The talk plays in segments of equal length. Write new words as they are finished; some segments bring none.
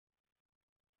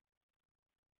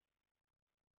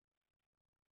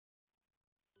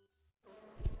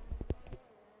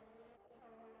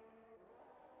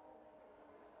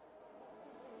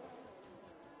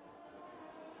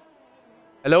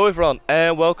Hello everyone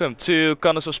and welcome to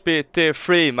Connors of Speed Tier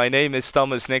 3. My name is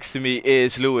Thomas, next to me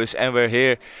is Lewis and we're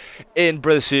here in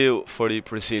Brazil for the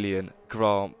Brazilian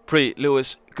Grand Prix.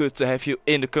 Lewis, good to have you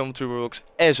in the commentary box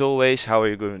as always. How are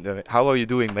you going? How are you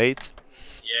doing, mate?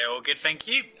 Yeah, all good, thank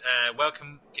you.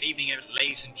 Welcome, good evening,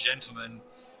 ladies and gentlemen.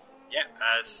 Yeah,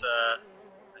 as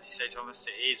you say, Thomas,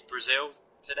 it is Brazil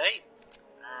today,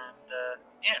 and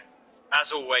yeah,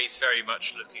 as always, very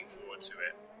much looking forward to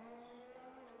it.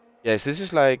 Yes, this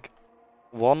is like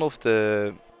one of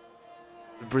the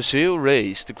Brazil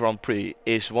race, the Grand Prix,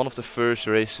 is one of the first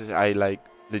races I like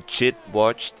legit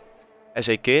watched as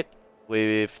a kid.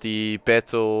 With the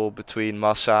battle between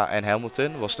Massa and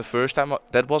Hamilton was the first time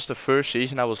that was the first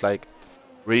season I was like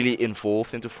really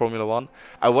involved into Formula One.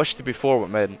 I watched it before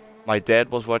when my dad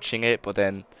was watching it, but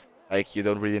then like you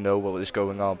don't really know what is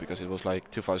going on because it was like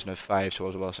 2005, so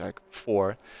I was like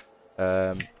 4.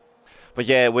 Um, but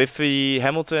yeah, with the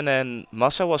Hamilton and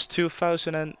Massa was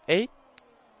 2008.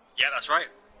 Yeah, that's right.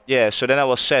 Yeah, so then I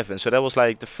was 7, so that was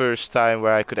like the first time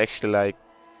where I could actually like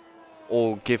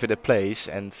all give it a place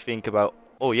and think about,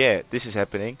 oh yeah, this is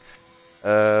happening.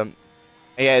 Um,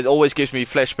 and yeah, it always gives me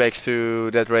flashbacks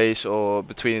to that race or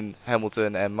between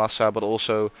Hamilton and Massa, but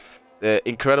also the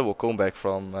incredible comeback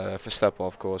from Verstappen,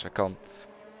 of course. I can't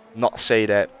not say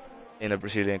that in a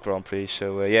Brazilian Grand Prix.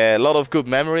 So yeah, a lot of good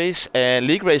memories and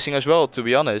league racing as well. To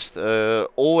be honest,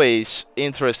 always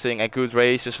interesting and good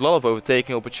races. A lot of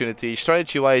overtaking opportunities.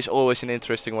 Strategy-wise, always an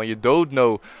interesting one. You don't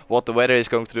know what the weather is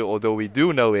going to do, although we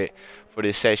do know it for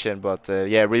this session. But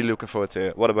yeah, really looking forward to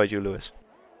it. What about you, Lewis?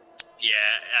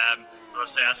 Yeah,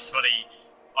 honestly, that's funny.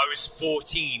 I was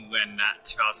 14 when that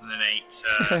 2008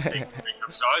 thing came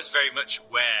up, so I was very much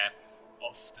aware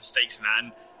of the stakes in that.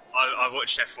 And I've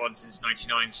watched F1 since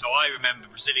 '99, so I remember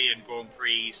Brazilian Grand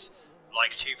Prix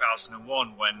like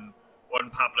 2001 when one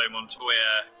Pablo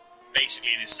Montoya,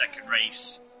 basically in his second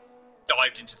race,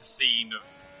 dived into the scene of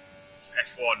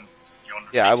F1 on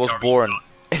Yeah, I safety was car born restart.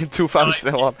 in Like,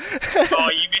 2001. oh,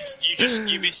 you missed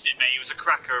it, mate. It was a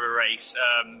cracker of a race.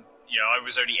 I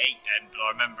was only 8 then, but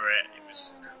I remember it. It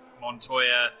was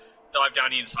Montoya dived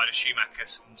down the inside of Schumacher.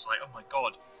 Someone was like, "Oh my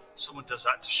god, someone does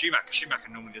that to Schumacher." Schumacher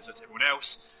normally does that to everyone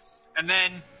else. And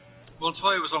then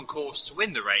Montoya was on course to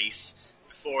win the race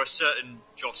before a certain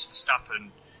Jos Verstappen,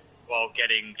 while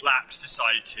getting lapped,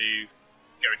 decided to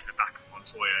go into the back of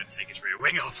Montoya and take his rear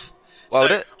wing off. So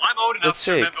Wow, I'm old that's enough to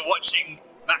sick. remember watching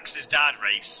Max's dad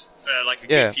race for like a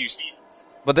good Yeah, few seasons.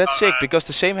 but that's sick Uh, because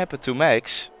the same happened to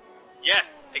Max yeah,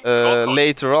 with Ocon.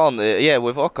 later on. Yeah,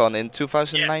 with Ocon in Yeah,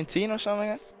 2019 or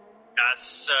something.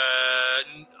 that's.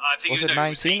 I think Was it, it no, it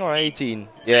was 19 or 18. 18? It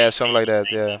was Yeah, something 18.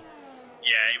 like It was that. Yeah, 18.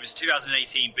 Yeah, it was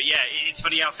 2018. But yeah, it's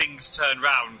funny how things turn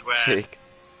round. Where sick.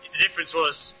 the difference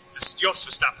was Jos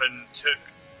Verstappen took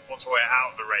Montoya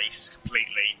out of the race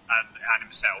completely and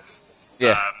himself.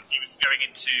 Yeah, He was going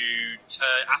into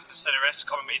after the center rest.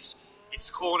 It's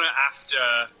the corner after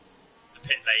the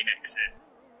pit lane exit.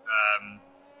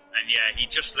 And yeah, he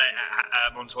just let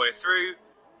Montoya through,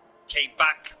 came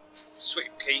back,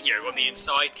 on the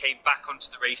inside, came back onto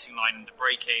the racing line under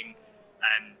braking,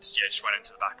 and yeah, just went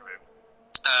into the back of him.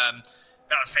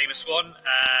 That was a famous one.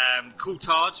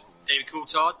 Coulthard, David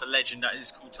Coulthard, the legend that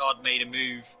is Coulthard, made a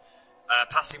move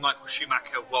passing Michael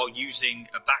Schumacher while using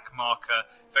a back marker,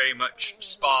 very much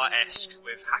Spa-esque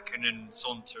with Hakkinen,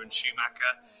 Zonta and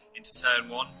Schumacher into turn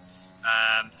one.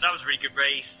 So that was a really good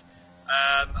race.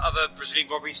 Other Brazilian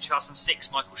Grand Prix,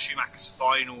 2006, Michael Schumacher's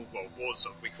final,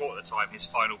 we thought at the time, his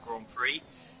final Grand Prix.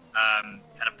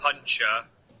 Had a puncher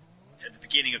at the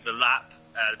beginning of the lap,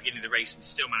 the beginning of the race, and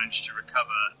still managed to recover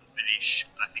to finish,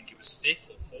 I think it was 5th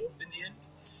or 4th in the end.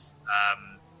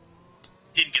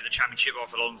 Didn't get the championship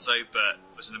off Alonso, but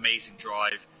was an amazing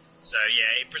drive. So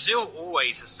yeah, Brazil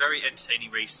always has very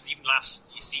entertaining races. Even last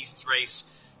season's race,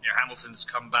 Hamilton's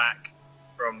come back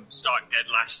from starting dead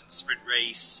last in the sprint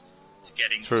race to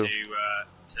getting true. to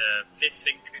 5th, I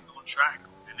think, on track,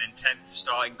 and then 10th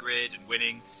starting grid and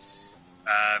winning.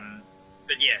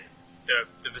 But yeah,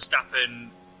 the Verstappen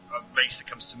race that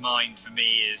comes to mind for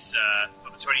me is the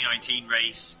 2019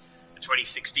 race, the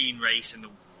 2016 race in the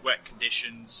wet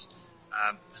conditions.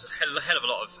 There's a hell of a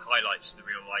lot of highlights in the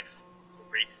real life,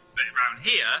 but around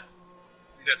here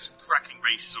we've got some cracking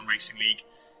races on Racing League.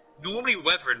 Normally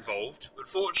weather involved, but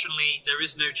fortunately there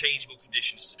is no changeable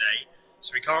conditions today,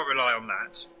 so we can't rely on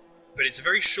that. But it's a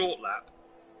very short lap,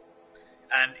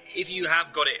 and if you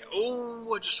have got it,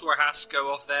 I just saw a Haas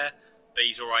go off there, but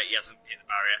he's all right. He hasn't hit the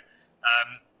barrier.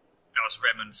 That was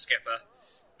Raymond Skipper.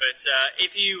 But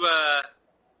if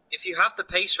you have the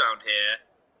pace round here,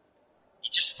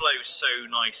 it just flows so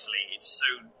nicely. It's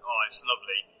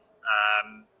lovely.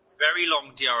 very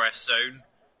long DRS zone,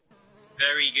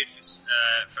 very good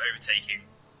for overtaking.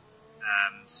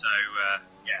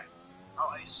 Yeah.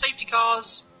 Safety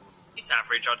cars, it's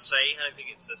average, I'd say. I don't think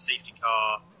it's a safety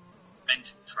car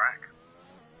mental track,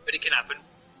 but it can happen.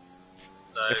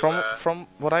 So, From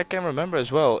what I can remember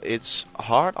as well, it's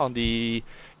hard on the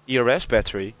ERS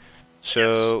battery,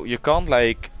 so you can't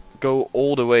like go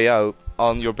all the way out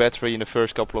on your battery in the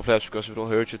first couple of laps because it will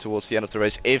hurt you towards the end of the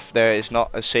race if there is not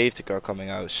a safety car coming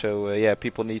out. So yeah,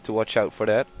 people need to watch out for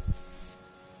that.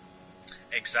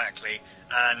 Exactly,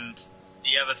 and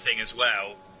the other thing as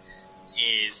well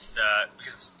is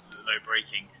because of low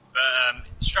braking, but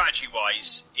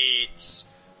strategy-wise, it's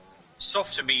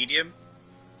soft to medium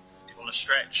on a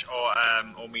stretch, or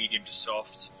medium to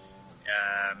soft.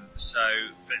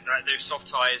 But those soft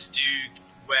tyres do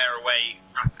wear away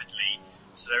rapidly,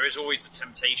 so there is always the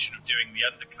temptation of doing the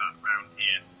undercut round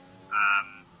here,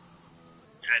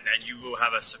 and you will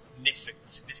have a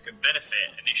significant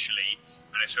benefit initially,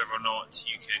 and it's whether or not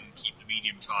you can keep the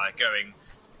medium tyre going.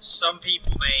 Some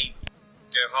people may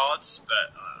go hards,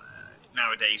 but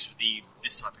nowadays with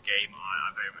this type of game,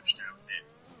 I very much doubt it.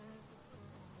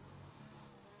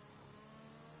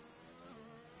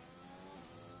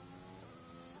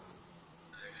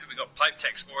 We got Pipe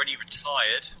Tech's already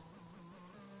retired.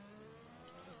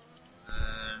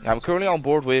 Yeah, I'm currently on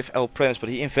board with El Prens, but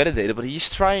he invalidated, but he's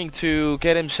trying to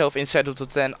get himself inside of the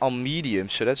 10 on medium,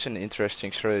 so that's an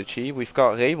interesting strategy. We've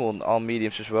got Raymond on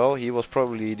mediums as well. He was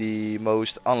probably the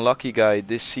most unlucky guy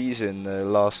this season,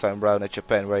 last time round at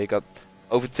Japan, where he got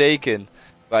overtaken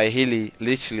by Hilly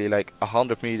literally like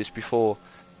 100 meters before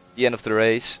the end of the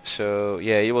race. So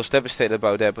yeah, he was devastated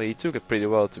about that, but he took it pretty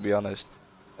well, to be honest.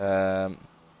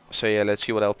 So yeah, let's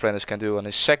see what El Prentice can do on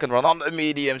his second run on the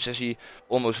mediums, as he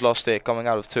almost lost it coming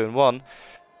out of turn 1.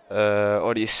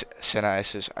 Or the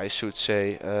Sennheises, I should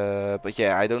say. But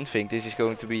yeah, I don't think this is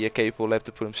going to be a capable lap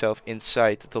to put himself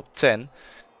inside the top 10.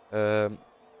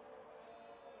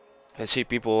 Let's see,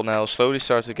 people now slowly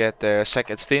start to get their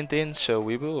second stint in, so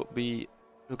we will be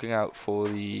looking out for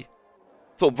the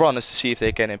top runners to see if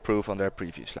they can improve on their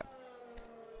previous lap.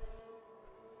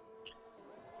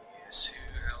 Yes, who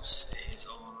else is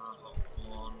on a hot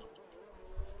one?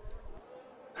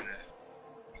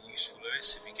 Useful,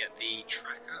 Lewis, if you get the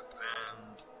track up.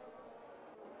 And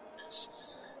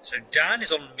so Dan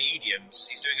is on mediums.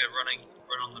 He's doing a run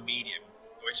on the medium,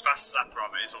 or his fastest lap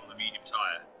rather is on the medium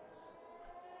tyre.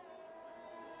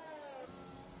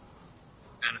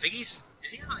 And I think is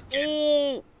he like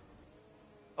Oh,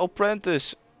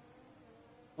 Apprentice.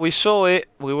 We saw it.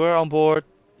 We were on board.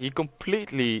 He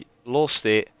completely lost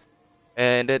it,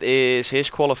 and that is his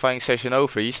qualifying session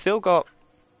over. He still got.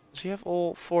 Does he have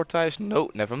all 4 tires? No,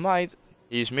 never mind.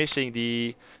 He's missing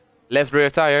the left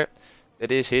rear tire.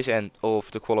 That is his end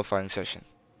of the qualifying session.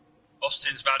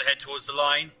 Austin's about to head towards the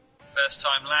line. First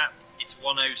time lap. It's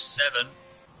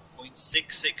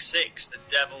 107.666. The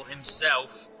devil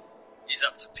himself is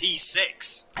up to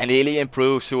P6. And Healy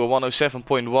improves to a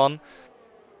 107.1.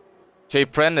 Jay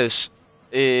Prentice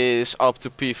is up to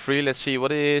P3. Let's see,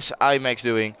 what is IMAX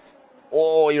doing?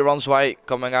 Oh, he runs wide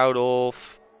coming out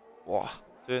of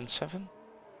turn 7.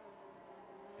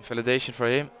 Invalidation for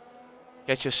him.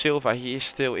 Catcher Silva, he is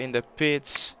still in the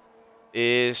pits.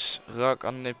 Is Rock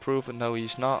on an improvement? No,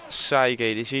 he's not.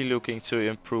 Cygate, is he looking to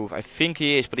improve? I think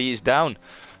he is, but he is down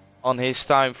on his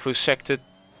time through sector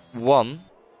 1.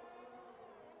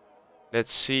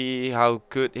 Let's see how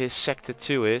good his sector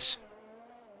 2 is.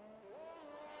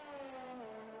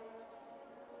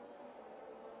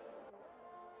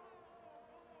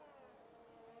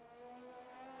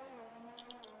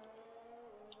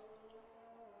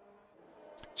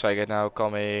 Cygate now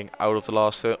coming out of the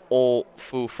last turn, all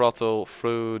full throttle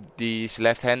through these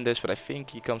left-handers, but I think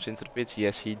he comes into the pits.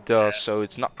 Yes, he does, so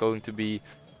it's not going to be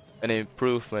an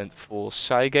improvement for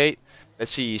Cygate.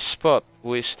 Let's see, Spot,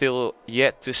 who is still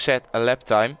yet to set a lap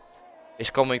time, is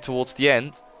coming towards the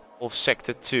end of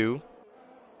sector 2.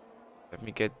 Let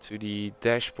me get to the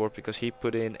dashboard, because he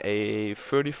put in a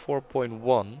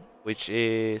 34.1, which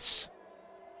is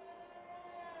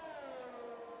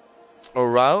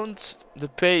around the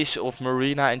pace of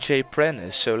Marina and Jay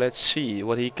Prentice. So let's see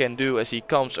what he can do as he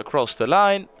comes across the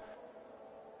line.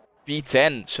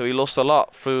 P10, so he lost a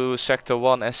lot through sector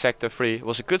 1 and sector 3. It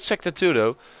was a good sector 2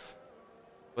 though,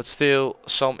 but still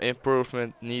some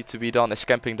improvement need to be done as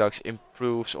Camping Ducks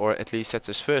improves, or at least sets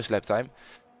his first lap time.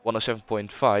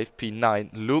 107.5, P9.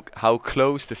 Look how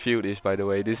close the field is, by the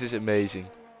way. This is amazing.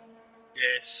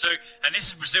 Yeah, so, and this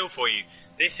is Brazil for you.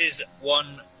 This is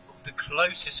one of the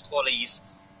closest qualies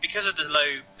because of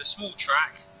the small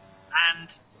track,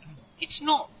 and it's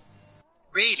not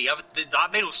really,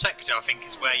 that middle sector, I think,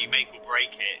 is where you make or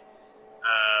break it.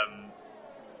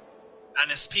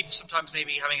 And as people sometimes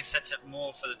maybe having a setup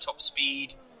more for the top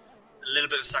speed, a little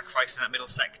bit of sacrifice in that middle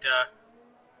sector,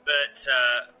 but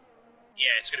yeah,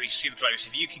 it's going to be super close.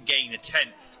 If you can gain a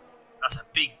 10th, that's a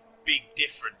big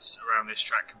difference around this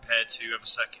track compared to other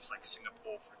circuits like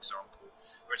Singapore, for example,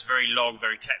 where it's very long,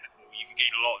 very technical. You can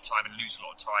gain a lot of time and lose a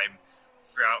lot of time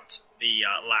throughout the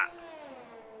lap.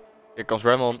 Here comes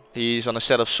Ramon. He's on a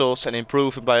set of softs and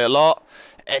improving by a lot.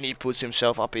 And he puts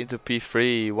himself up into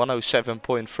P3,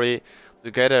 107.3,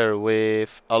 together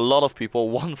with a lot of people,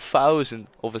 1,000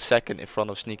 of a second in front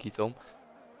of Sneaky Tom.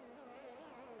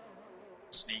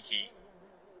 Sneaky.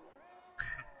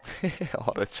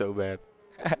 Oh, that's so bad.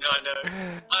 No, I know.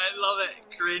 I love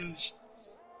it. Cringe.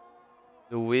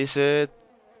 The Wizard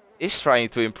is trying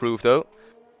to improve though.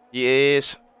 He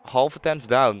is half a tenth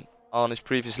down on his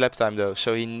previous lap time though,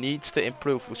 so he needs to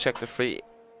improve with sector 3.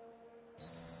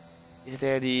 Is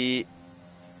there the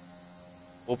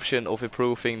option of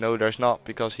improving? No, there's not,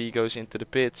 because he goes into the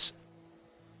pits.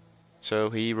 So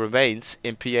he remains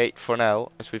in P8 for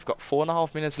now, as we've got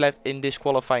 4.5 minutes left in this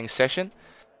qualifying session.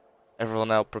 Everyone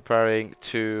now preparing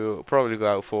to probably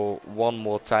go out for one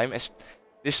more time. As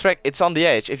this track, it's on the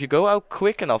edge. If you go out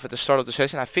quick enough at the start of the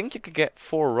session, I think you could get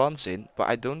 4 runs in, but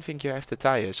I don't think you have the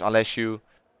tires, unless you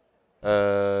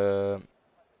go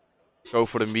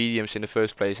for the mediums in the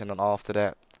first place and then after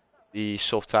that the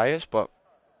soft tires. But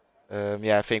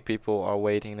yeah, I think people are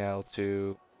waiting now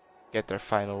to get their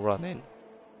final run in.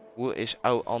 Who is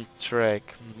out on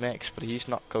track? Max, but he's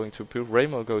not going to improve.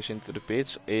 Remo goes into the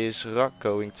pits. Is Rak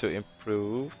going to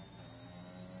improve?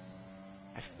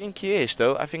 I think he is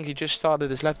though. I think he just started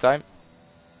his lap time.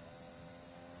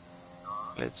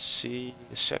 Let's see,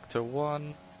 sector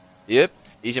 1. Yep,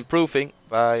 he's improving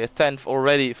by a 10th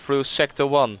already through sector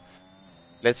 1.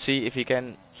 Let's see if he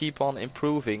can keep on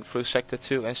improving through sector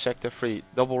 2 and sector 3.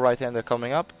 Double right-hander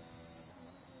coming up.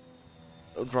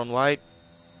 Don't run wide.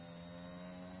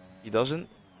 He doesn't.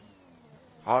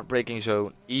 Hard braking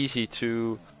zone. Easy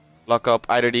to lock up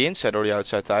either the inside or the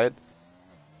outside tire.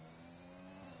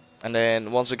 And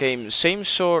then once again, same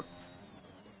sort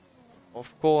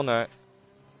of corner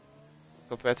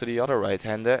compared to the other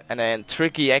right-hander. And then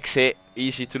tricky exit.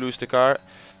 Easy to lose the car.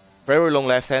 Very long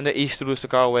left-hander. Easy to lose the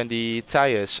car when the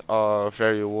tires are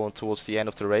very worn towards the end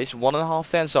of the race. 1.5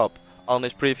 tenths up on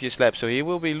his previous lap. So he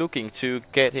will be looking to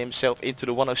get himself into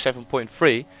the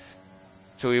 107.3.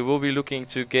 So he will be looking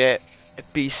to get a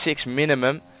P6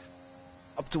 minimum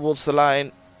up towards the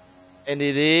line. And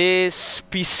it is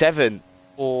P7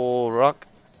 for Rock.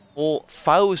 4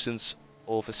 thousandths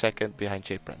of a second behind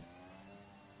Jay Brand.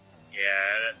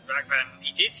 Yeah, back then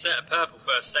he did set a purple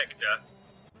first sector,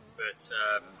 but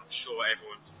I'm sure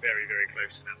everyone's very, very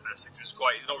close in that first sector. It's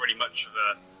not really much of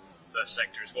a first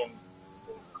sector. It's one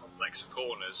complex of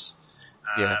corners.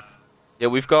 Yeah. Yeah,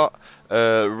 we've got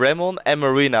Ramon and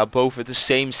Marina both at the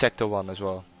same sector 1 as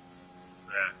well.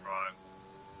 Yeah, right.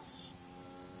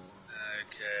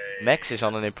 Okay. Max is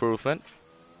on an improvement,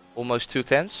 almost 2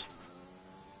 tenths.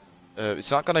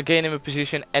 It's not gonna gain him a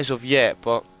position as of yet,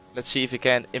 but let's see if he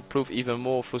can improve even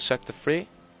more through sector 3.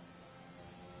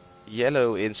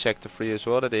 Yellow in sector 3 as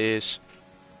well. That is,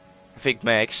 I think,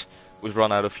 Max, who's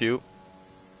run out of fuel.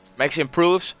 Max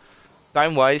improves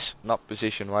time-wise, not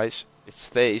position-wise. It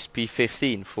stays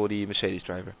P15 for the Mercedes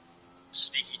driver.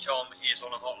 Sneaky Tom is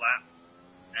on a hot lap,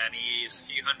 and he is a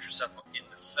few hundredths up in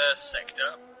the first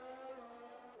sector.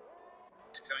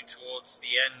 He's coming towards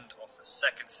the end of the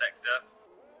second sector.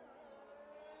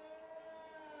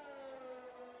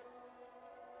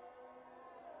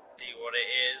 See what it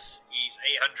is. He's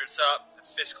 800ths up. The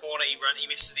fifth corner, he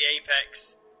misses the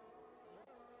apex.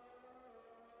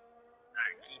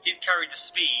 He did carry the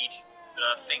speed, but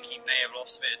I think he may have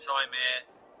lost a bit of time here.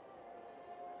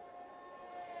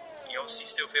 He obviously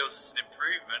still feels it's an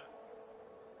improvement,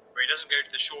 but he doesn't go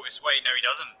to the shortest way. No, he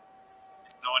doesn't.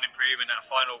 It's not an improvement. That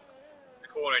final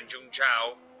corner in Jun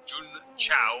Chao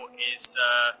is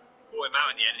caught him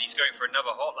out in the end, and he's going for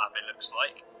another hot lap, it looks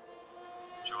like,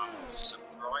 which I'm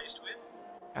surprised with.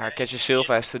 Catcher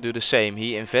Silva has to do the same.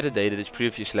 He invalidated his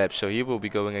previous lap, so he will be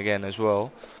going again as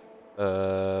well.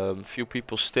 Few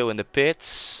people still in the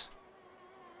pits.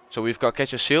 So we've got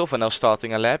Catcher Silva now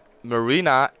starting a lap.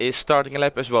 Marina is starting a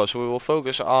lap as well, so we will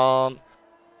focus on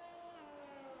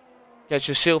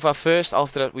Catcher Silva first.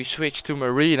 After that we switch to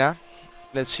Marina.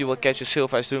 Let's see what Catcher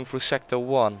Silva is doing through sector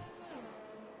 1.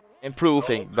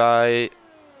 Improving by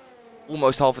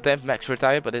almost half a tenth. Max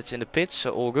retired, but it's in the pits,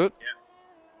 so all good. Yeah.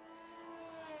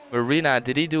 Marina,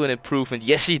 did he do an improvement?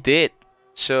 Yes, he did.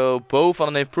 So both on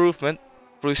an improvement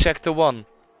through sector 1.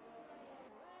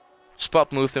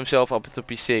 Spot moved himself up to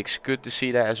P6. Good to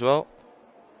see that as well.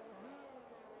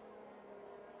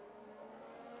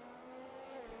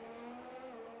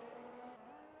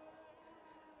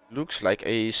 Looks like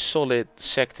a solid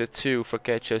sector 2 for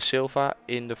Cacho Silva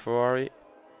in the Ferrari.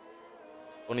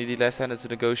 Only the left-hander to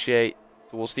negotiate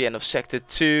towards the end of sector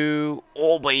 2.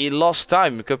 Oh, but he lost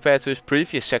time compared to his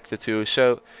previous sector 2.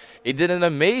 So he did an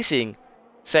amazing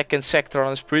second sector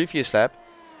on his previous lap.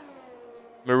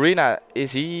 Marina,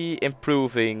 is he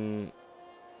improving?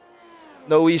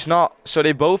 No, he's not. So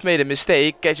they both made a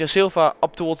mistake. Cacho Silva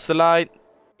up towards the line,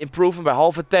 improving by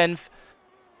half a tenth.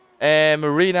 And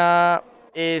Marina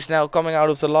is now coming out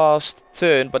of the last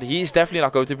turn, but he's definitely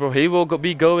not going to improve. He will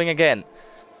be going again.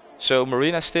 So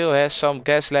Marina still has some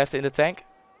gas left in the tank.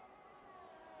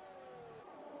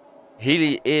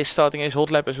 Healy is starting his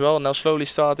hot lap as well. Now slowly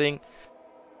starting.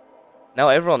 Now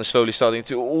everyone is slowly starting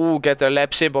to get their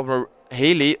laps in, but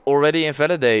Healy already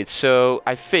invalidates. So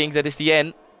I think that is the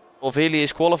end of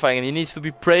Healy's qualifying, and he needs to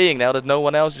be praying now that no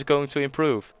one else is going to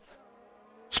improve.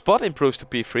 Spot improves to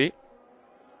P3.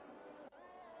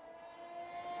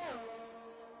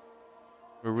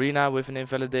 Marina with an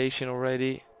invalidation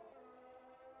already.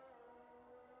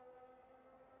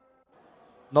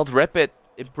 Not Rapid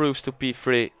improves to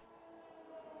P3.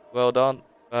 Well done,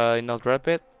 Not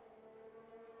Rapid.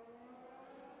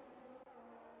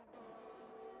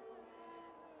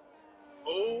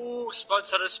 Oh,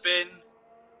 Spud's had a spin.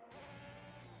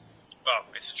 Well,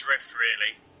 it's a drift,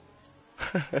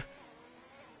 really.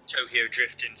 Tokyo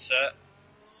drift insert.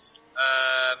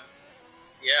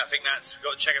 Yeah, I think we've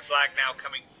got checker flag now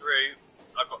coming through.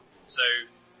 So,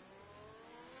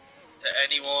 to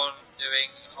anyone doing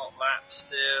hot laps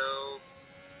still?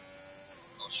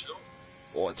 Not sure.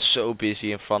 Oh, it's so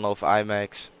busy in front of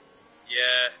IMAX.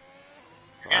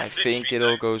 Yeah. I think it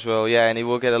all goes well. Yeah, and he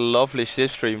will get a lovely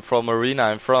slipstream from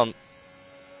Marina in front.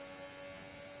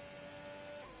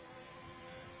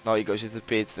 No, he goes into the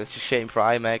pits. That's a shame for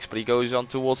IMAX, but he goes on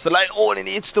towards the line. Oh, and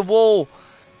he hits the wall.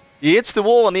 He hits the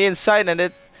wall on the inside, and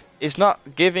it is not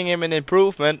giving him an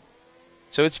improvement.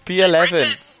 So it's P11.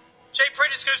 Jay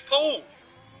Prentice goes pole.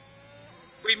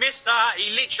 We missed that.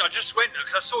 I just went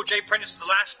because I saw Jay Prentice was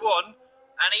the last one,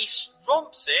 and he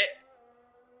romps it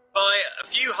by a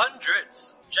few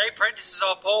hundredths. Jay Prentice is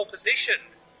our pole position.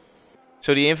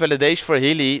 So the invalidation for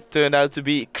Healy turned out to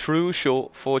be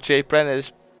crucial for Jay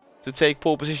Prentice to take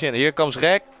pole position. Here comes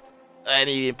Rek, and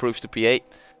he improves to P8.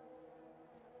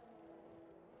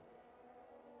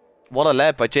 What a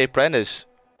lap by Jay Prentice.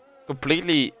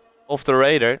 Completely off the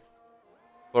radar.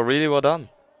 But really well done.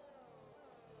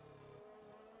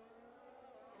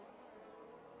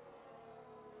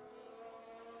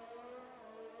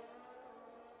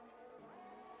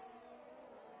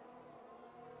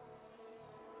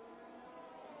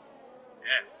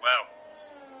 Yeah, well,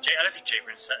 I don't think Jay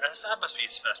Prentice, that must be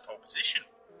his first pole position.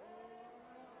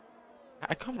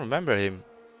 I can't remember him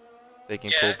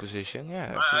taking pole position. Yeah,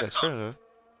 I think that's fair enough.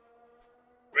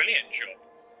 Brilliant job.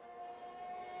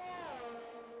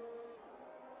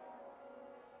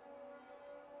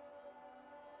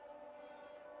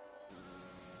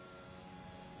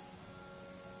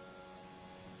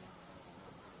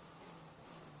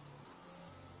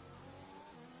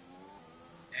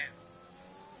 Yeah,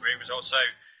 great result. So,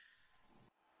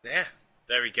 yeah,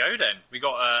 there we go then. We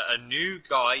got a new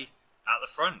guy at the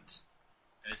front,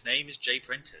 and his name is Jay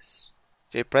Prentice.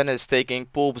 Jay Prentice taking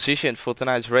pole position for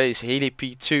tonight's race. Healy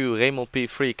P2, Raymond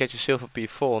P3, Cacho Silva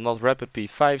P4, Not Rapid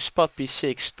P5, Spot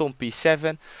P6, Tom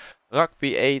P7, Rak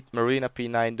P8, Marina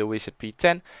P9, The Wizard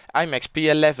P10, IMAX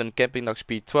P11, Camping Knox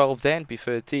P12, Dan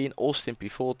P13, Austin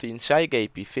P14, Saigay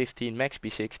P15, Max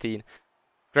P16,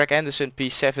 Greg Anderson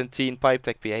P17,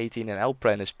 Pipetech P18 and L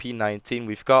Prentice P19.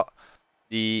 We've got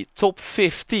the top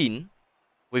 15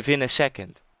 within a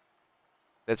second.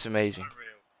 That's amazing. Unreal.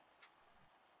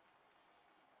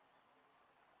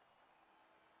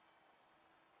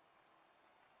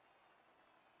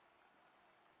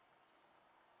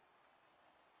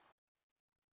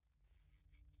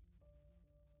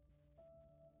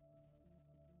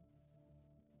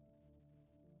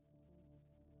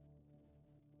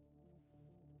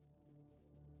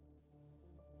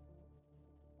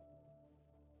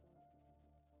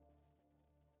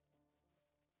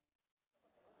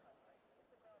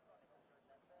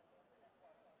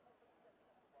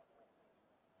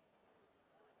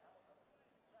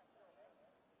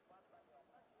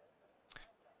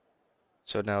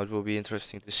 So now it will be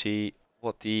interesting to see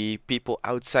what the people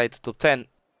outside the top 10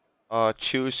 are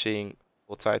choosing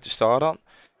what tire to start on.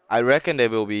 I reckon they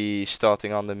will be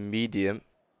starting on the medium.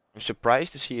 I'm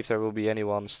surprised to see if there will be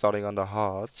anyone starting on the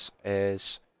hards,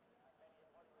 as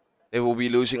They will be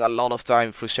losing a lot of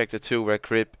time through Sector 2 where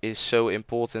grip is so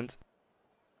important.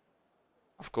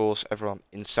 Of course, everyone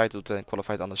inside the 10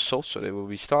 qualified on the softs, so they will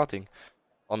be starting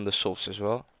on the softs as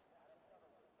well.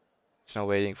 It's now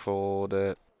waiting for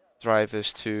the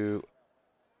drivers to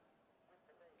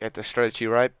get the strategy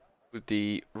right, put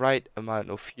the right amount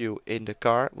of fuel in the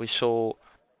car. We saw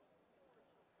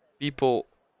people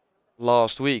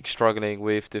last week struggling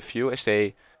with the fuel as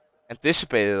they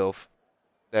anticipated of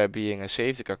there being a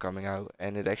safety car coming out,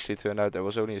 and it actually turned out there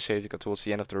was only a safety car towards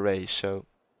the end of the race, so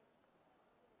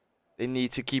they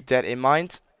need to keep that in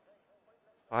mind.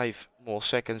 5 more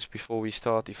seconds before we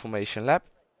start the formation lap.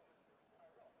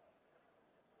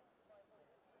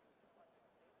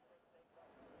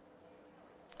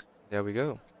 There we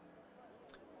go.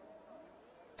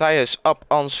 Tires up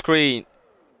on screen.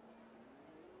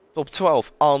 Top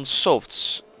 12 on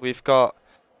softs. We've got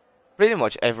pretty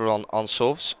much everyone on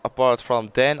softs, apart from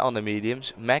Dan on the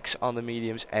mediums, Max on the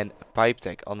mediums, and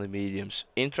PipeTech on the mediums.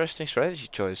 Interesting strategy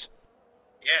choice.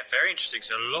 Yeah, very interesting.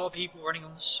 So a lot of people running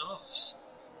on the softs.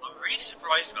 I'm really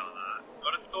surprised about that.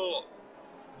 I'd have thought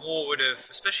more would have,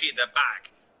 especially at their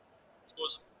back,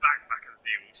 towards the back of the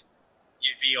field,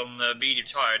 you'd be on the medium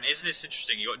tyre. And isn't this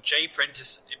interesting? You got Jay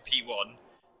Prentice in P1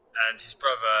 and his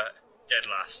brother dead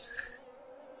last.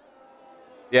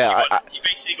 Yeah, you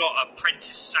basically got a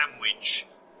Prentice sandwich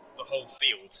the whole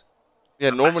field. Yeah,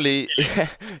 normally,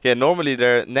 yeah, normally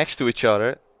they're next to each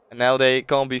other, and now they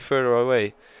can't be further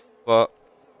away. But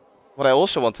what I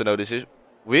also want to notice is,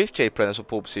 with Jay Prentice on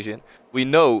pole position, we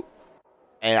know,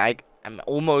 and I'm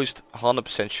almost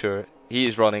 100% sure he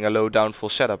is running a low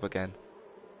downforce setup again.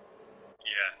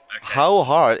 Yeah. Okay. How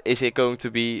hard is it going to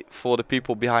be for the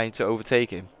people behind to overtake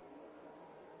him?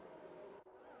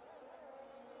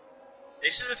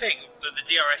 This is the thing, but the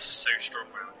DRS is so strong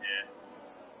around here.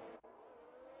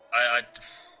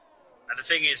 And the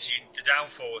thing is, the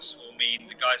downforce will mean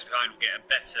the guys behind will get a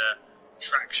better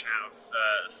traction out of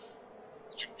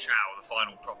Zhong Chao, the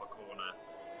final proper corner.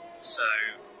 So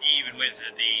even with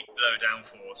the low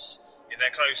downforce, if they're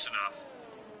close enough,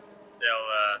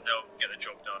 they'll get the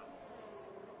job done.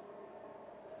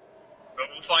 But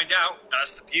we'll find out.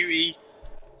 That's the beauty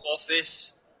of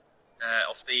this,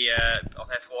 of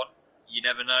F1. You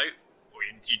never know. Well,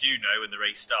 you do know when the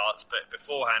race starts, but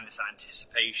beforehand it's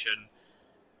anticipation,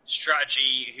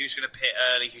 strategy, who's going to pit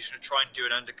early, who's going to try and do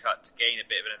an undercut to gain a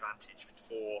bit of an advantage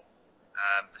before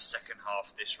the second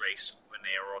half of this race when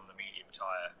they are on the medium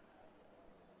tyre.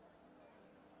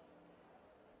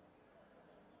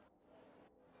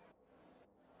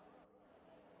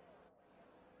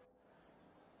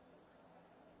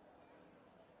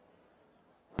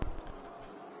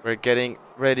 We're getting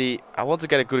ready. I want to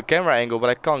get a good camera angle,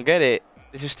 but I can't get it.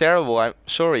 This is terrible. I'm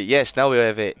sorry. Yes, now we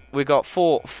have it. We got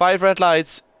 5 red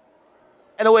lights.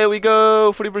 And away we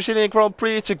go for the Brazilian Grand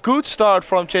Prix. It's a good start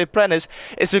from Jay Prentice.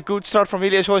 It's a good start from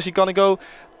Elias Hoyes. He's gonna go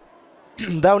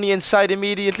down the inside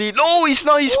immediately. No, he's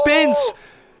not. He spins.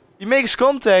 He makes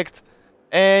contact.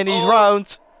 And he's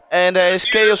round. And there is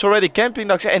chaos already. Camping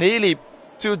Ducks and Healy.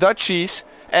 2 Dutchies.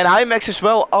 And IMAX as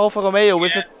well. Alfa Romeo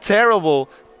with a terrible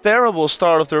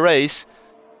start of the race.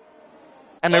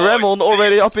 And Ramon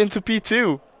already up into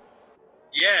P2.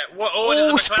 Yeah, there's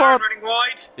a McLaren running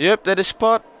wide. Yep, that is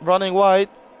Spot running wide.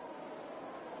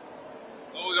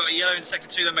 Oh, we got a yellow in sector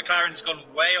 2. The McLaren's gone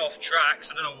way off track,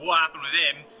 so I don't know what happened with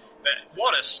him. But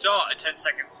what a start at 10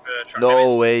 seconds for track.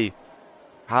 No way.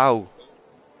 How?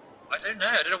 I don't know.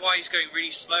 I don't know why he's going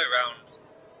really slow around.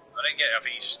 I don't get it. I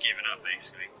think he's just given up,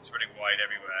 basically. He's running wide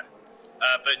everywhere.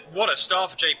 But what a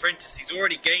start for Jay Prentice. He's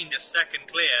already gained a second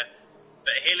clear.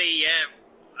 But Hilly,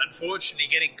 unfortunately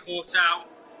getting caught out.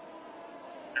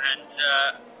 And,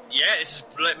 this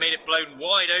has made it blown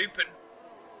wide open.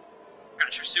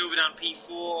 Gatra Silva down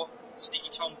P4. Sneaky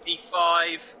Tom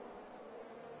P5.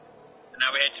 And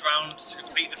now we head round to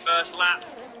complete the first lap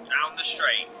down the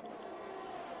straight.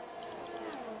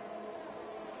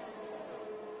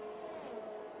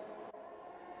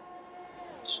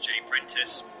 It's Jay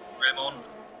Prentice, Remon,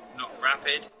 Not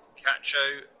Rapid,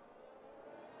 Cacho,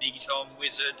 Sneaky Tom,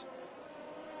 Wizard,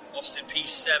 Austin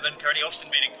P7. Currently Austin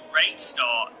made a great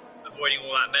start, avoiding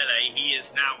all that melee.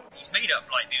 He's made up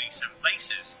like nearly 7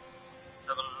 places. Let's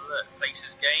have a look.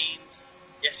 Places gained.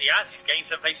 Yes, he has. He's gained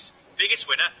 7 places. Biggest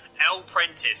winner, L.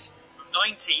 Prentice, from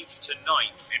 19th to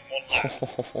 9th in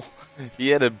 1 lap. He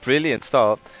had a brilliant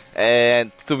start.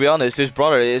 And to be honest, his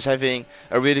brother is having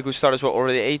a really good start as well.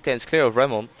 Already 8 tenths clear of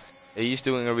Ramon. He's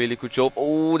doing a really good job.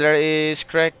 Oh, there is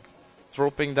Craig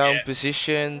dropping down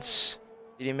positions.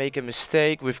 Did he make a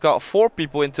mistake? We've got 4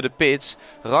 people into the pits.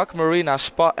 Rak, Marina,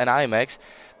 Spot and IMAX.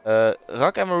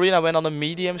 Rock and Marina went on the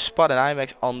medium spot and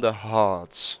IMAX on the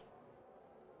hards.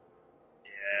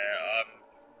 Yeah.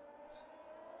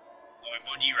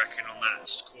 What do you reckon on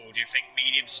that call? Do you think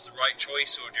mediums is the right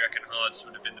choice, or do you reckon hards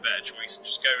would have been the better choice?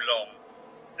 Just go long,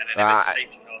 and then if there's a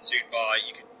safety car soon by,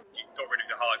 you got rid of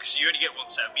the hard because you only get one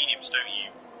set of mediums, don't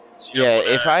you? So you Yeah,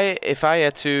 wanna... if I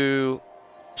had to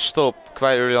stop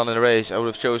quite early on in the race, I would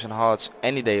have chosen hards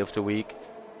any day of the week,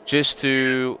 just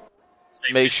to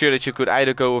make sure that you could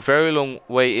either go a very long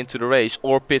way into the race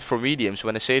or pit for mediums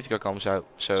when the safety car comes out.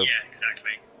 So yeah,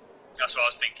 exactly. That's what I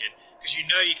was thinking. Because you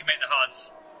know you can make the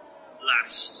hards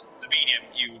last. The medium,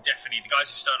 you will definitely, the guys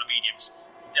who start on mediums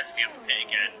will definitely have to pit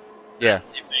again. yeah,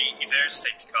 And if there is a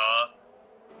safety car,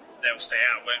 they'll stay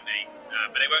out, won't they?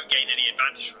 But they won't gain any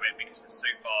advantage from it because it's so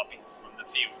far from the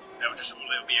field. All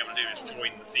they'll be able to do is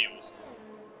join the field,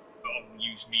 but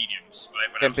use mediums.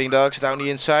 camping dogs down the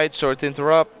inside, sorry to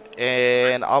interrupt,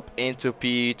 and up into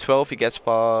P12. He gets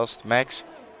past Max.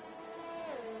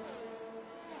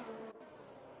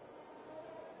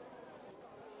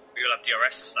 We will have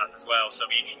DRS to slap as well, so it'll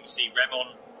be interesting to see.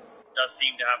 Remon does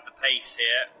seem to have the pace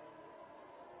here.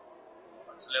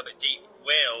 It's a little bit deep.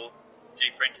 Will J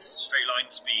Prentice's straight line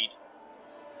speed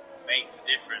make the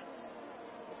difference?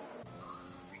 I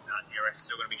think that DRS is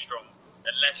still going to be strong.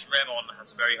 Unless Remon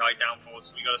has very high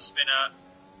downforce. We got a spinner,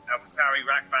 AlphaTauri,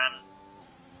 Rackban.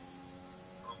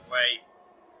 Wrong way.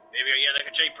 Maybe, yeah, look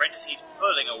at J Prentice, he's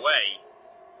pulling away.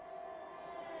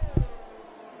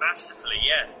 Masterfully,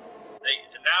 yeah.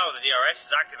 Now the DRS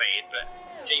is activated, but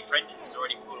J Prentice has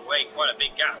already pulled away quite a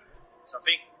big gap. So I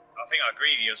think I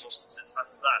agree with you. As Austin says,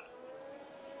 fast as that.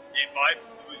 It might.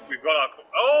 We've got our.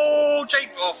 Oh, J.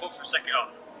 Oh, I thought for a second.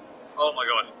 Oh my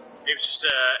god. It was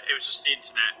just the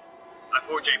internet. I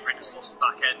thought J Prentice lost the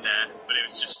back end there, but it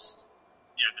was just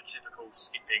the typical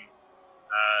skipping,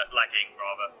 lagging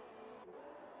rather.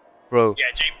 Bro.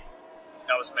 Yeah, J.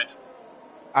 That was mental.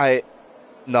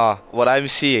 What I'm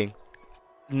seeing.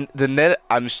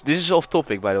 This is off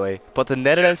topic, by the way, but the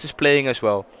Netherlands is playing as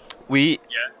well. We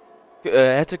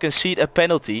had to concede a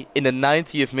penalty in the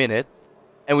 90th minute,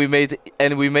 and we made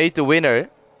the winner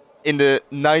in the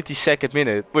 92nd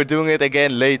minute. We're doing it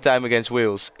again late time against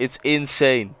Wales. It's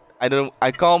insane.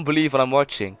 I can't believe what I'm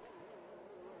watching.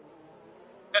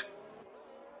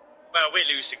 Well, we're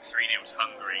losing 3-0 to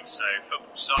Hungary, so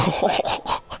football sucks.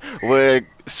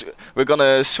 We're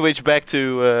gonna switch back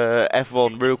to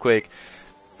F1 real quick.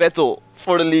 Battle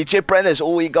for the lead. J Prentice,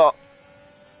 he got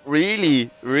really,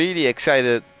 really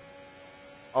excited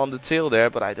on the tail there,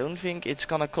 but I don't think it's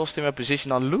gonna cost him a position.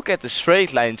 Now look at the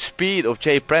straight line speed of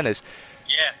J Prentice.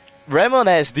 Yeah. Ramon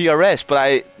has DRS,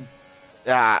 but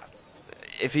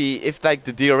if like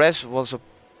the DRS was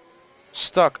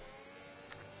stuck,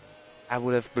 I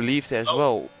would have believed it as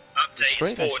well. Update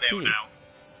is 4-0 now.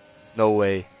 No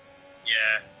way.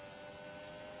 Yeah.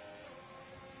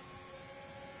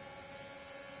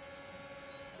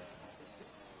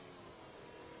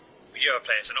 We do have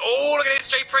players, and look at this,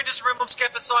 J Prentice and Remon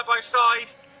Skepper side by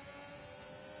side.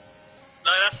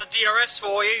 No, that's the DRS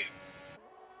for you.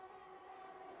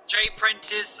 J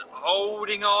Prentice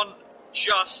holding on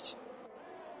just.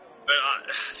 But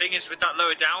the thing is, with that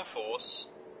lower downforce,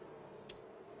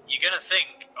 you're going to think,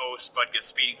 Spud gets a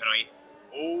speeding penalty.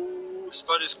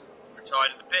 Spud is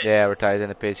retired in the pits. Yeah, retired in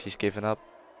the pits. He's given up.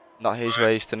 Not his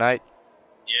race tonight.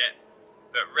 Yeah,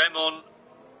 but Remon.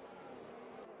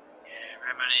 Yeah,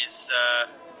 Remon is.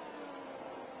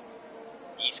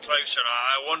 He's closer, and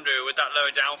I wonder, with that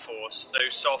lower downforce,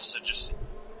 those softs are just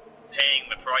paying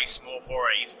the price more for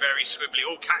it. He's very swibbly.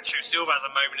 Cacho Silva has a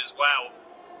moment as well.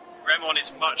 Remon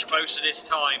is much closer this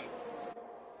time.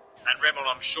 And Remon,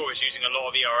 I'm sure, is using a lot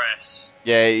of ERS.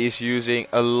 Yeah, he's using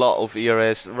a lot of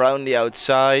ERS around the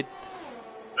outside.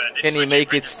 Can he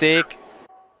make it stick?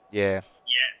 Yeah.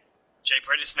 Yeah. J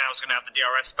Prentice now is going to have the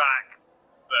DRS back,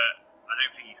 but I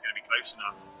don't think he's going to be close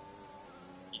enough.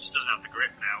 He just doesn't have the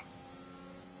grip now.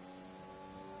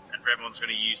 And Remon's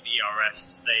going to use the ERS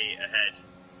to stay ahead.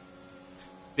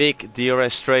 Big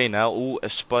DRS strain now.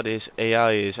 Spot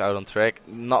AI is out on track.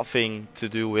 Nothing to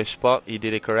do with Spot. He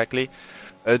did it correctly.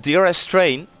 DRS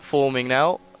strain forming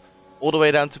now. All the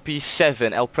way down to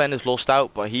P7. Prentice lost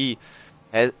out, but he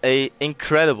had an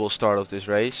incredible start of this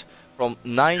race. From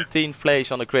 19th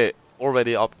place on the grid,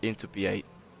 already up into P8.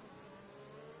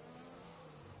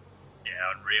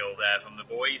 Yeah, unreal there from the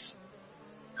boys.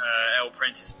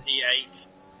 Prentice P8.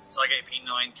 Sygate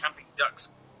P9. Camping Ducks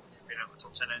been out the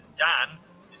top 10. And Dan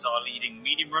is our leading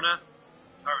medium runner,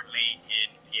 currently in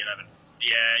P11.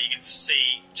 Yeah, you can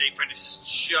see J Prentice is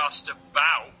just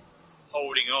about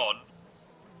holding on.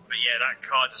 But yeah, that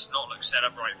car does not look set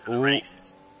up right for the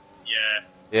race. Yeah.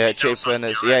 Yeah, He's Jay outside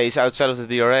Prentice. Yeah, he's DRS. outside of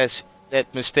the DRS.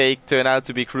 That mistake turned out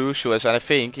to be crucial, as I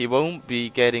think he won't be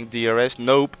getting DRS.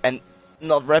 Nope, and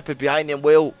Not Rapid behind him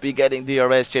will be getting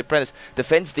DRS. Jay Prentice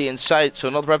defends the inside, so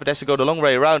Not Rapid has to go the long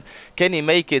way around. Can he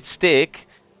make it stick?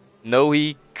 No,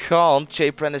 he can't.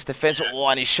 Jay Prentice defends. Oh,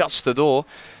 and he shuts the door.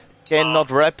 Can Not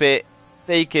Rapid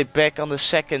take it back on the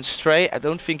second straight? I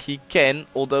don't think he can,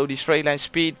 although the straight line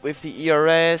speed with the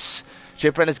ERS.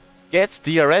 Jay Prentice gets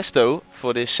DRS though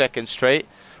for this second straight.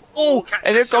 Oh,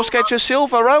 and here comes Catcher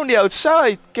Silva around the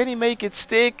outside. Can he make it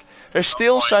stick? They're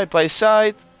still side by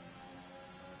side.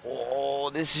 Oh,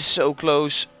 this is so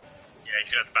close. Yeah,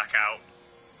 he's going to have to back out.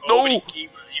 Oh, no! He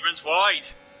runs wide.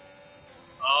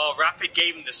 Oh, Rapid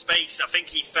gave him the space. I think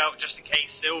he felt just in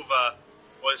case Silva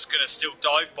was going to still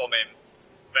dive bomb him.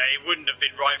 But it wouldn't have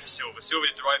been right for Silva. Silva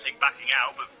did the right thing backing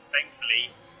out, but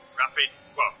thankfully Rapid,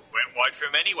 well, went wide for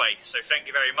him anyway. So thank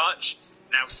you very much.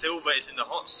 Now Silva is in the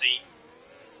hot seat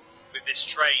with this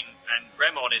train, and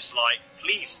Remon is like,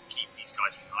 please keep these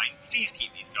guys behind. Please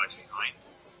keep these guys behind.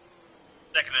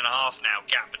 Second and a half now,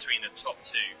 gap between the top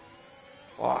two.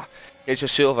 Wow, Catcher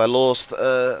Silva lost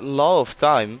a lot of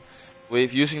time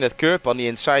with using that curb on the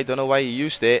inside. Don't know why he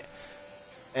used it.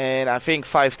 And I think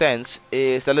 5/10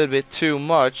 is a little bit too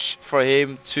much for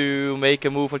him to make a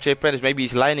move on Jay Prentice. Maybe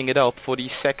he's lining it up for the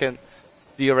second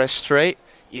DRS straight.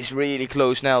 He's really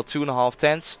close now, 2.5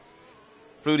 tenths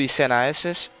through the Senna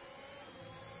S's.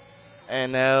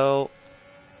 And now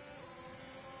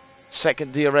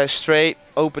second DRS straight,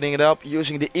 opening it up,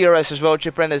 using the ERS as well.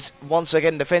 Jay Prentice once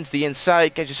again defends the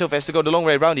inside. Catcher Silva has to go the long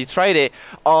way around. He tried it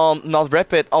on Not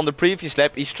Rapid on the previous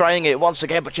lap. He's trying it once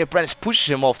again, but Jay Prentice pushes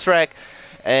him off track.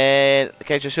 And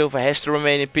Catcher Silva has to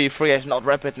remain in P3 as Not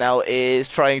Rapid now is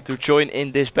trying to join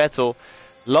in this battle.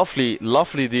 Lovely,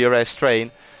 lovely DRS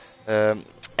train.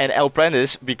 And El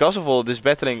Prentice, because of all this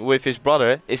battling with his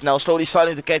brother, is now slowly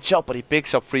starting to catch up, but he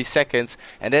picks up 3 seconds,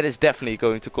 and that is definitely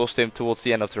going to cost him towards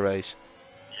the end of the race.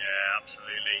 Yeah,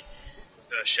 absolutely.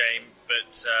 It's a shame,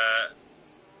 but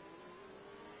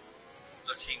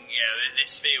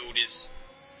this field is...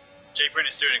 Jay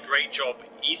Prentice doing a great job.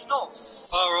 He's not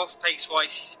far off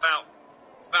pace-wise. It's about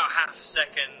half a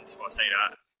second. Well, I say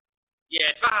that. Yeah,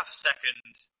 it's about half a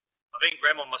second. I think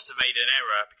Remon must have made an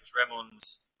error because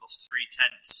Remon's lost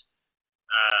 3/10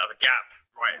 of a gap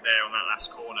right there on that last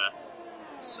corner.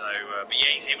 So, but yeah,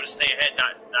 he's able to stay ahead.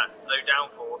 That low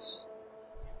downforce.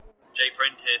 Jay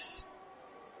Prentice.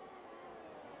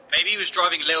 Maybe he was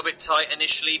driving a little bit tight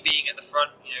initially, being at the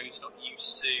front. You know, he's not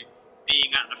used to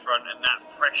being at the front and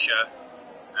that pressure.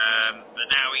 But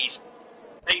now he's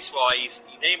pace-wise,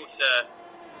 he's able to.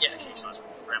 Yeah, okay, so that's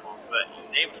for Remon, but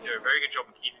he's able to do a very good job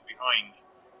of keeping behind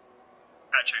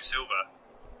Catcher Silva.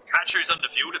 Catcher's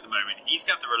underfueled at the moment. He's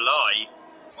going to have to rely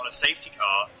on a safety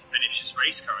car to finish this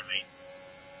race currently.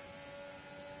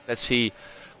 Let's see,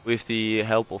 with the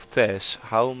help of Tess,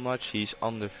 how much he's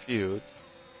underfueled.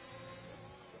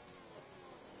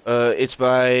 It's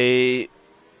by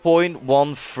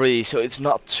 0.13, so it's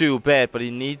not too bad, but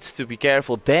he needs to be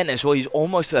careful. Then as well, he's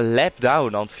almost a lap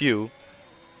down on fuel.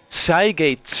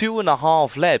 Saigate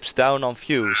 2.5 laps down on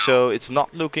fuel, so it's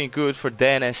not looking good for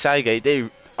Dan and Saigate. They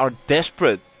are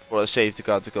desperate for a safety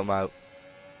car to come out.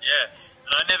 Yeah,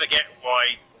 and I never get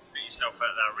why put yourself at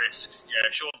that risk. Yeah,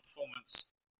 sure, the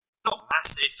performance not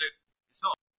massive. It's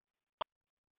not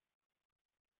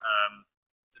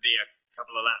to be a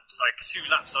couple of laps, like 2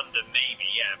 laps under maybe,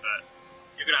 yeah, but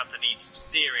you're going to have to need some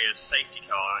serious safety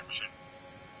car action.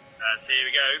 So here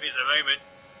we go, here's a moment.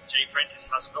 Jay Prentice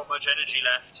hasn't got much energy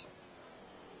left.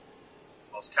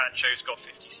 Whilst Cacho's got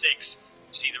 56.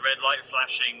 You see the red light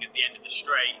flashing at the end of the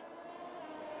straight.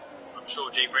 I'm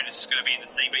sure Jay Prentice is going to be in the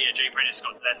same, but yeah, Jay Prentice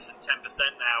got less than 10%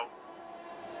 now.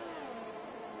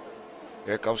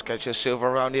 Here comes Catcher Silva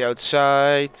around the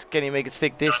outside. Can he make it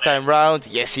stick this time round?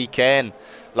 Yes, he can.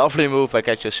 Lovely move by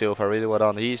Catcher Silva, really well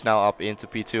done. He's now up into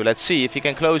P2. Let's see if he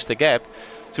can close the gap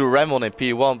to Remon in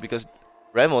P1, because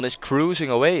Remon is cruising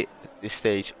away at this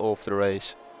stage of the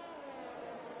race.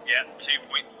 Yeah,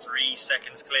 2.3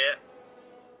 seconds clear.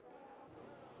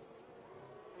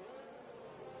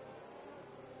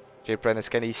 Jay Prentice,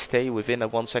 can he stay within a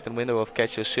 1 second window of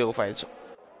Catcher Silva? It's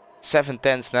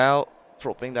 7/10 now,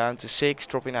 dropping down to 6,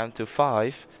 dropping down to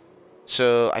 5.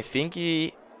 So I think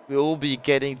he will be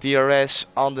getting DRS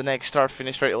on the next start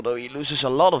finish straight, although he loses a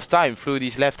lot of time through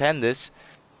these left-handers.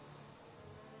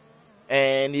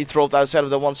 And he dropped outside of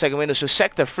the 1 second window, so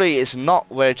sector 3 is not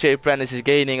where Jay Prentice is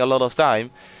gaining a lot of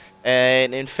time.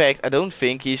 And in fact, I don't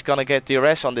think he's gonna get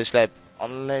DRS on this lap,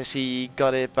 unless he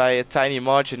got it by a tiny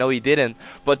margin. No, he didn't.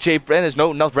 But Jay Prentice,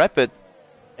 no, Not Rapid,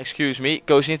 excuse me,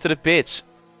 goes into the pits.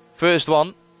 First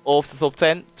one, of the top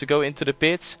 10 to go into the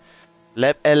pits.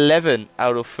 Lap 11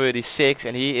 out of 36,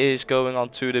 and he is going on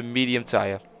to the medium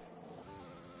tire.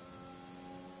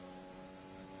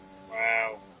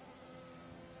 Wow.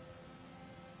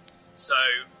 So,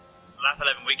 lap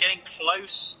 11, we're getting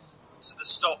close to the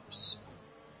stops.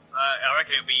 I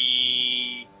reckon it'll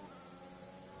be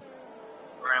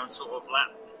around sort of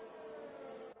lap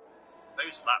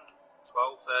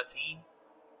 12, 13.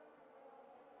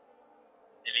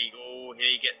 Illegal, here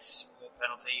he gets more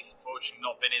penalties. Unfortunately,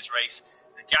 not been his race.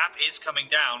 The gap is coming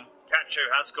down. Cacho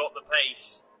has got the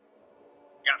pace.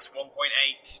 Gap's 1.8,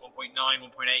 1.9,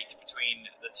 1.8 between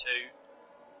the two.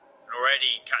 And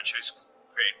already Cacho's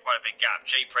created quite a big gap.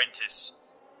 Jay Prentice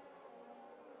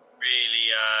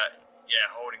really,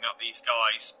 holding up these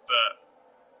guys. But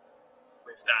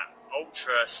with that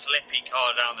ultra slippy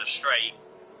car down the straight,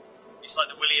 it's like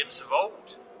the Williams of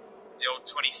old. The old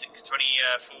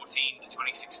 2014 to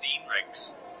 2016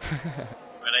 regs.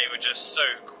 Where they were just so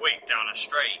quick down a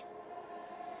straight.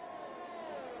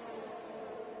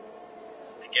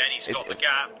 Again, he's got the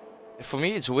gap. For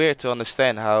me, it's weird to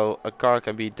understand how a car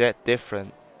can be that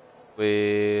different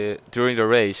during the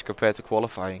race compared to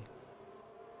qualifying.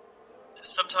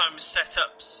 Sometimes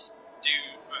setups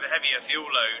with a heavier fuel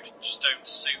load just don't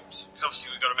suit. Because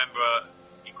obviously we've got to remember,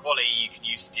 in quali you can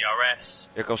use the DRS.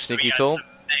 Here comes So Sneaky Tom.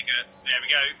 There we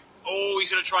go. Oh, he's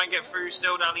going to try and get through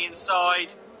still down the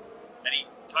inside. And he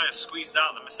kind of squeezes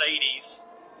out the Mercedes.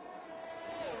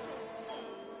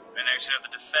 And now he's going to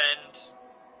have to defend.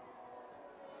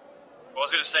 What I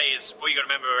was going to say is, what you got to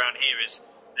remember around here is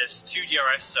there's 2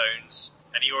 DRS zones,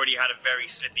 and he already had a very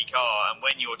slippy car. And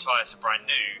when your tyres are brand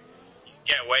new, you can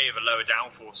get away with a lower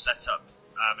downforce setup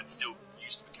and still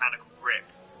use the mechanical grip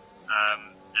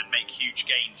and make huge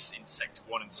gains in Sector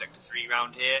 1 and Sector 3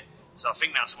 round here. So I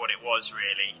think that's what it was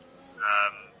really.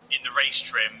 In the race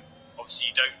trim, obviously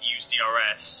you don't use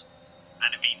DRS,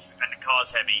 and it means and the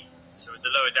car's heavy. So with the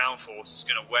lower downforce, it's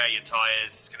going to wear your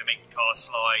tyres, it's going to make the car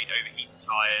slide, overheat the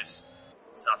tyres.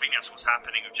 So I think that's what's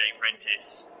happening with Jay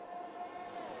Prentice.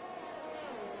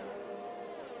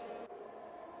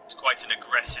 It's quite an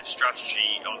aggressive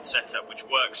strategy on setup, which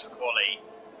works for quali.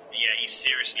 But yeah, he's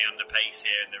seriously under pace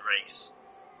here in the race.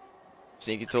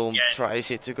 Sneaky Tom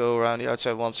tries it to go around the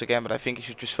outside once again, but I think he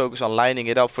should just focus on lining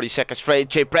it up for the second straight.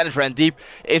 Jay Prentice ran deep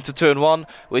into turn 1,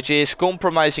 which is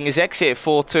compromising his exit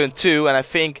for turn 2, and I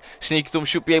think Sneaky Tom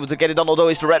should be able to get it done, although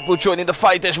it's the Red Bull joining the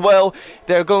fight as well.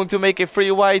 They're going to make it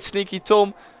 3 wide. Sneaky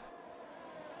Tom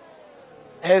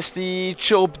has the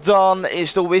job done.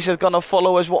 Is the Wizard gonna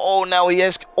follow as well? Oh, now he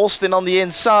has Austin on the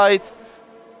inside.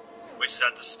 Wizard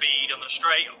had the speed on the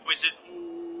straight. Wizard,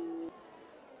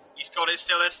 he's got it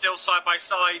still. They're still side by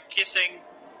side, kissing.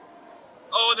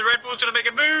 Oh, and the Red Bull's going to make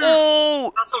a move.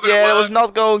 Oh, that's not going to yeah, work. it was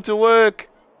not going to work.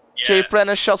 Yeah. Jay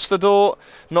Prentice shuts the door.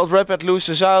 Not Rapid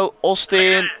loses out.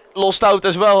 Austin lost out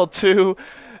as well to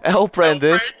L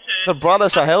Prentice. The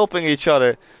brothers are helping each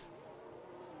other.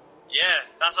 Yeah,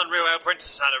 that's unreal. L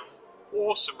Prentice has had an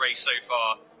awesome race so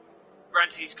far.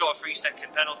 Granted, he's got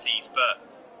 3-second penalties, but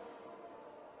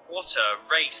what a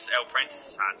race L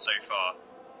Prentice has had so far.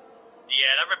 Yeah,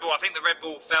 that Red Bull, I think the Red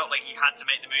Bull felt like he had to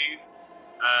make the move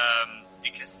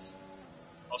because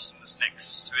Austin was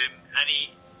next to him, and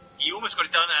he almost got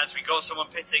it done as we got someone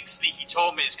pitting. Sneaky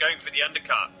Tom is going for the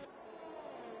undercut.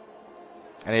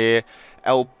 And here,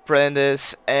 L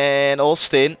Prentice and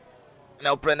Austin. And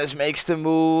L Prentice makes the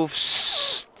move.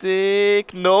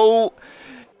 Stick. No.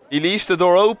 He leaves the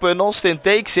door open. Austin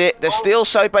takes it. They're still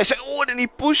side by side. Oh, and then he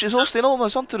pushes Austin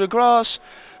almost onto the grass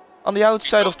on the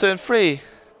outside of turn 3.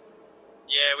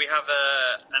 Yeah, we have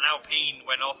an Alpine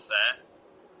went off there.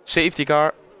 Safety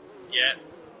car. Yeah.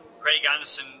 Craig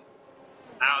Anderson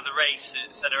out of the race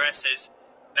at Center S's.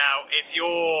 Now, if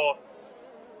you're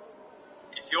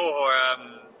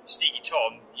Sneaky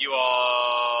Tom, you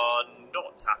are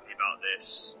not happy about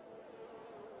this.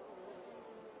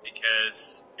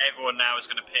 Because everyone now is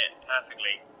going to pit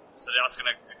perfectly. So that's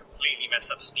going to completely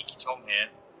mess up Sneaky Tom here.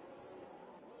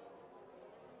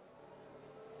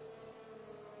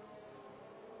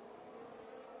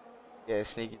 Yeah,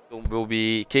 Sneaky Tom will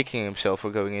be kicking himself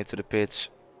for going into the pits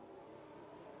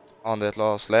on that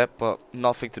last lap, but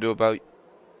nothing to do about.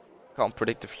 Can't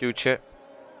predict the future.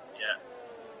 Yeah.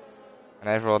 And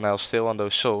everyone else still on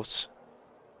those softs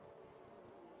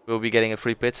will be getting a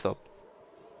free pit stop.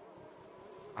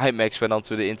 IMAX went on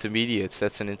to the intermediates.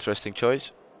 That's an interesting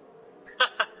choice.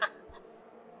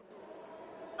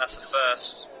 That's a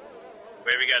first.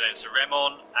 Where we go then? So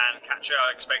Remon and Catcher,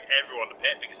 I expect everyone to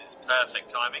pit because it's perfect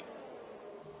timing.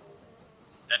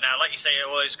 And now, like you say,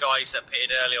 all those guys that pitted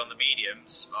early on the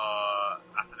mediums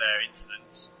after their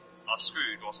incidents are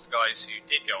screwed, whilst the guys who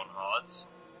did go on hards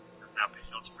have now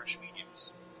pitted onto fresh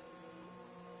mediums.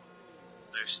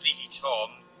 So Sneaky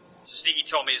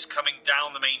Tom is coming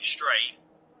down the main straight,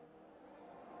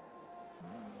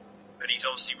 but he's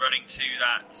obviously running to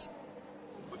that.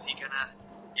 Was he gonna?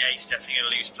 Yeah, he's definitely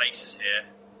gonna lose places here.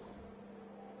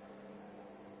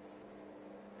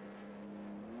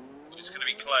 It's gonna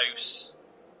be close.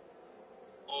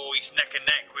 Oh, he's neck and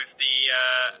neck with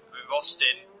with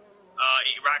Austin.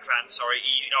 Rackvan, sorry.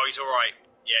 He's all right.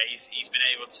 Yeah, he's been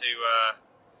able to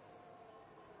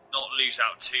not lose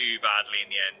out too badly in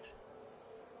the end.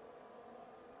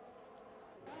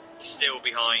 Still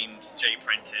behind Jay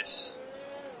Prentice.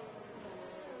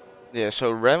 Yeah, so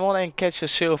Ramon and Catcher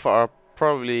Silva are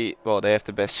probably, well, they have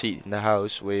the best seat in the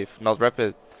house with Not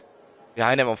Rapid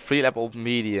behind them on 3 lap old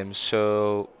medium,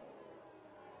 so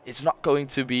it's not going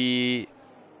to be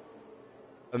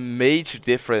a major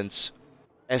difference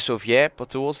as of yet, but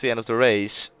towards the end of the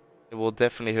race it will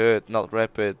definitely hurt Not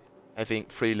Rapid having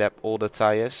 3 lap older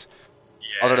tires.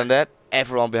 Yeah. Other than that,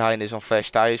 everyone behind is on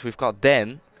fresh tires. We've got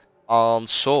Dan on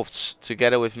softs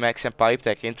together with Max and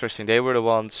Pipetech. Interesting, they were the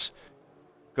ones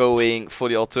going for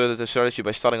the alternative strategy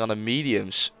by starting on the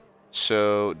mediums,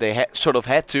 so they sort of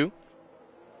had to,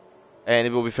 and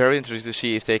it will be very interesting to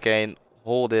see if they can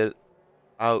hold it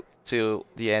out till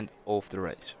the end of the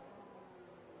race.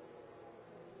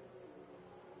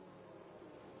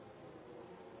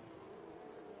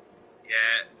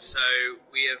 Yeah, so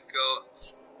we have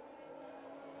got.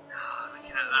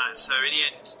 Looking at that, so in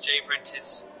the end, Jay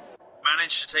Prentice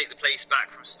managed to take the place back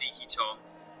from Sneaky Tom.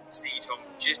 Sneaky Tom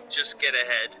just get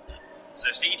ahead. So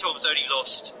Sneaky Tom's only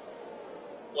lost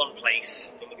 1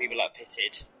 place from the people that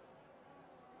pitted.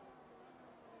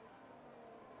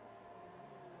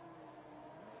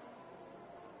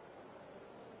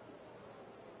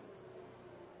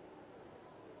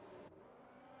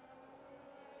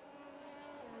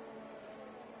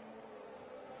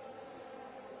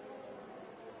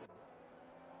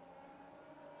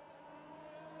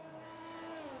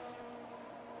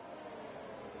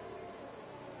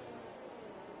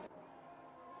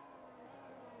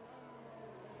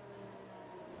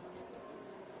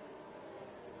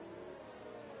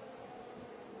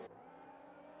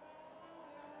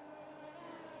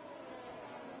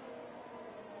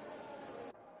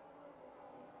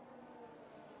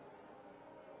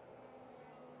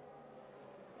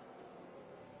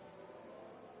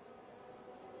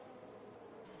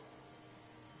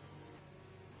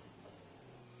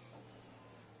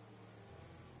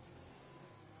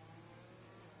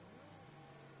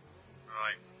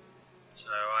 So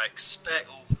I expect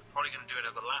we're probably going to do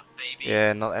another lap, maybe.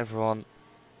 Yeah, not everyone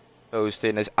closed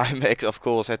in, as IMAX of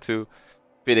course had to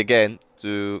pit again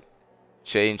to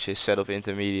change his set of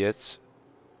intermediates.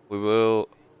 We will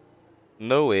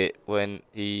know it when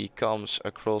he comes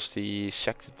across the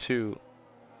sector 2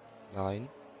 line.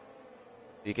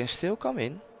 He can still come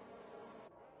in,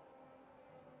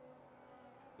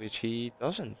 which he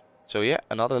doesn't. So yeah,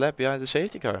 another lap behind the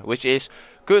safety car, which is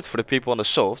good for the people on the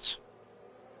softs,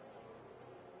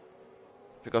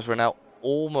 because we're now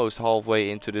almost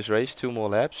halfway into this race. 2 more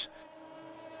laps.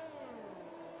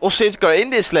 Oh, safety car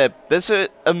in this lap. That's an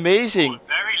amazing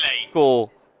very late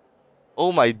call.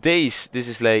 Oh my days, this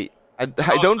is late. I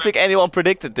don't think anyone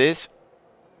predicted this.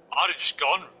 I'd have just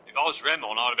gone. If I was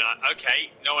Remon, I'd have been like, okay,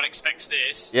 no one expects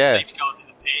this. Yeah. The safety car's in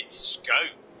the pits, go.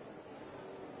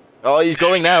 Oh, he's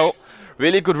going now.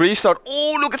 Really good restart.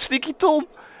 Oh, look at Sneaky Tom.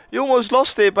 He almost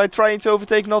lost it by trying to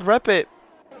overtake Not Rapid.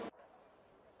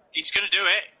 He's going to do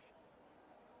it.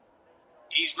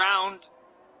 He's round.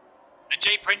 And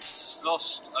Jay Prince has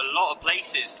lost a lot of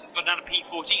places. He's gone down to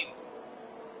P14.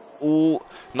 Ooh,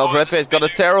 Not Rapid got a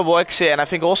terrible exit, and I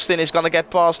think Austin is gonna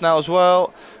get past now as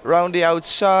well. Round the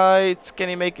outside, can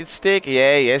he make it stick?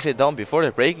 Yeah, he has it done before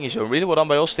the braking zone. Really well done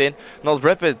by Austin. Not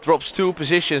Rapid drops 2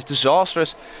 positions.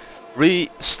 Disastrous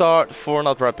restart for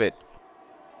Not Rapid.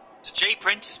 So Jay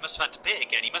Prentice must have had to pit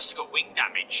again. He must have got wing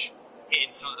damage,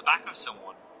 hitting some at the back of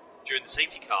someone during the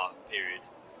safety car period.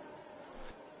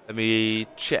 Let me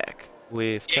check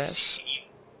with Tess.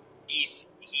 He's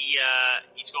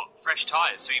got fresh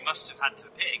tyres, so he must have had to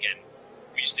pit again.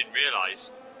 We just didn't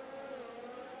realise.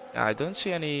 Yeah, I don't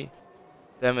see any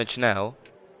damage now.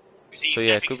 So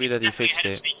yeah, it could be that he fixed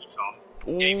it.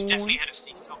 Yeah, he was definitely ahead of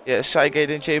Sneaky Tom. Yeah, Sidegate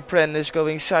and Jay Prentice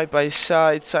going side by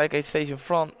side. Sidegate stays in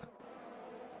front.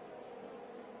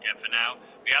 Yeah, for now.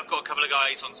 We have got a couple of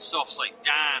guys on softs like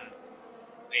Dan.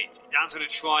 Wait, Dan's going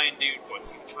to try and do, what,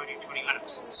 is he going to try and do 20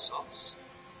 laps on the softs?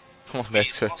 Oh,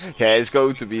 that's yeah, it's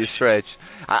going to be a stretch.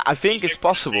 I think it's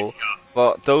possible,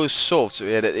 But those softs,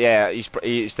 yeah,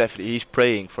 he's definitely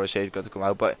praying for a safety car to come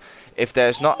out. But if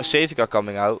there's not a safety car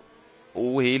coming out,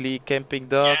 oh, Healy camping Yeah.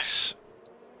 ducks,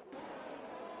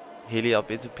 Healy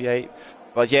up into P8.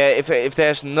 But yeah, if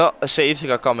there's not a safety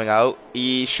car coming out,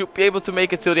 he should be able to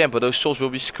make it till the end. But those softs will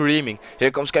be screaming.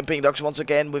 Here comes camping ducks once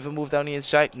again with a move down the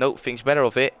inside. No, thinks better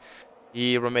of it.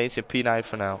 He remains in P9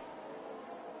 for now.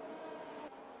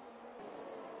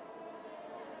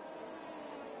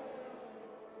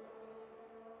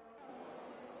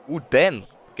 Ooh, Dan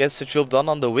gets the job done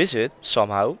on the wizard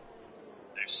somehow.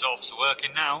 Those softs are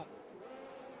working now.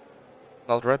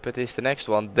 Not Rapid is the next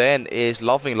one. Dan is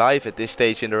loving life at this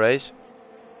stage in the race.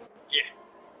 Yeah.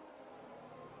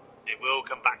 It will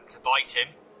come back to bite him.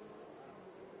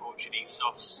 Fortunately,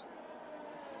 softs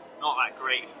not that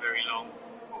great for very long.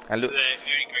 And look, they're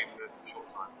only great for a short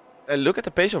time. and look at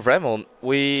the pace of Ramon.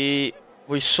 We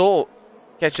saw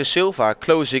Catcher Silva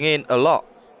closing in a lot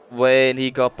when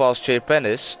he got past Jay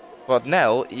Pennis, but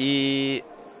now it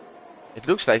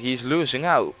looks like he's losing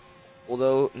out.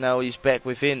 Although now he's back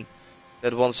within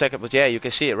that 1 second. But yeah, you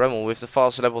can see it. Ramon with the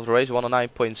fastest level of the race,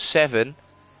 109.7.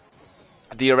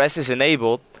 DRS is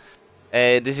enabled.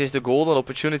 And this is the golden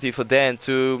opportunity for Dan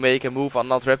to make a move on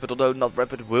Not Rapid, although Not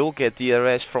Rapid will get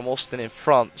DRS from Austin in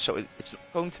front, so it's not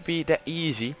going to be that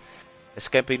easy. As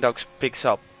Camping Ducks picks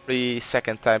up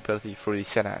 3-second time penalty for the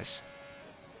Sennas.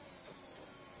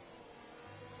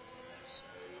 So,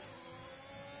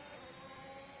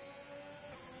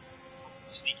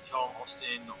 Sneaky Tom,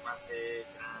 Austin, Not Rapid,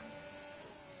 and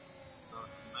at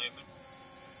the moment.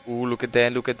 Ooh, look at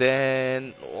Dan, look at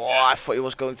Dan. Oh, I thought he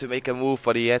was going to make a move,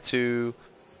 but he had to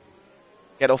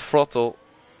get off throttle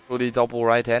for the double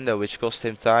right-hander, which cost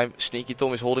him time. Sneaky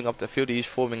Tom is holding up the field. He's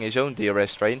forming his own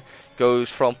DRS train. Goes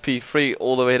from P3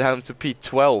 all the way down to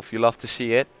P12. You love to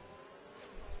see it.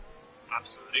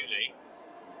 Absolutely.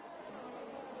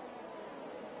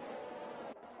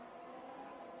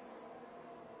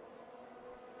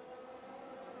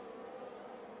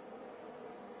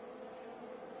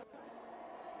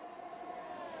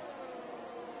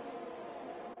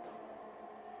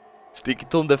 Sneaky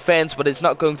Tom defends, but it's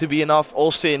not going to be enough.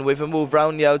 Austin with a move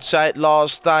round the outside.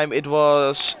 Last time it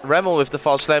was Ramel with the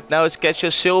fast lap. Now it's Catcher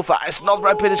Silva. It's Not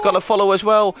Rapid is gonna follow as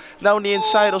well. Now on the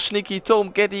inside of Sneaky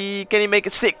Tom. Can he make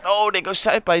it stick? No, they go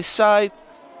side by side.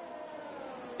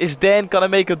 Is Dan gonna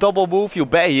make a double move? You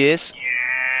bet he is.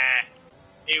 Yeah.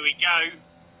 Here we go.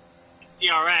 It's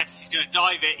DRS. He's going to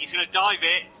dive it. He's going to dive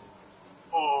it.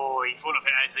 Oh, he thought of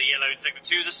it as a yellow in second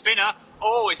two as a spinner.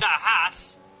 Oh, is that a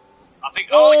Haas? I think.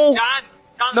 Oh, it's Dan.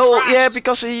 Dan's No, crashed. yeah,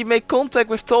 because he made contact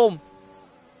with Tom.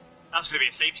 That's going to be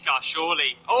a safety car,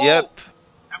 surely. Oh, Yep.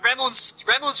 And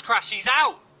Remon's crashed. He's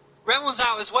out. Remon's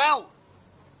out as well.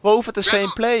 Both at the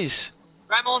same place.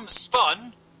 Ramon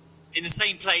spun in the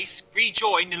same place,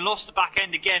 rejoined, and lost the back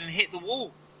end again and hit the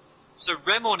wall. So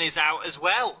Ramon is out as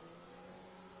well.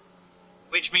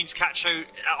 Which means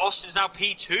Austin's now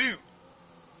P2.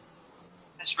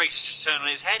 This race is just turned on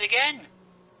its head again.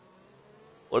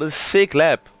 What a sick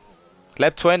lap.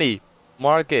 Lap 20.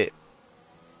 Mark it.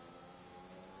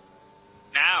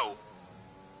 Now,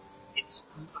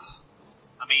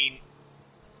 I mean,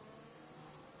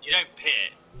 you don't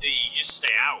pit, do you? You just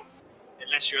stay out.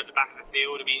 Unless you're at the back of the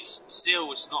field. I mean, it's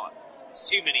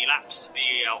too many laps to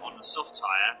be out on a soft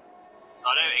tyre. So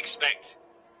I don't expect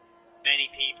many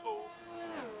people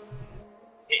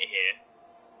hit here.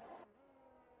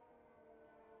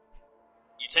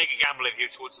 You take a gamble if you're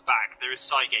towards the back. There is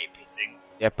Sidegate pitting.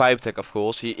 Yeah, Pipe Tech, of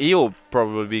course. He'll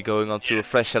probably be going on to a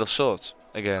fresh set of swords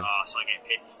again. Sidegate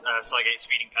pits. Sidegate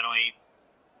speeding penalty.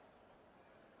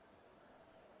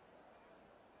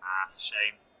 That's a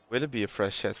shame. Will it be a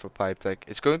fresh set for Pipe Tech?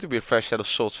 It's going to be a fresh set of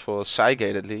swords for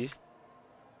Cygate at least.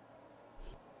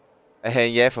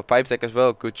 And yeah, for Pipe Tech as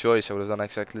well. Good choice. I would have done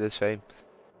exactly the same.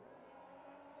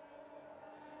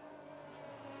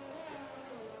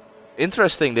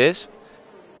 Interesting this.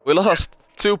 We lost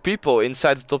two people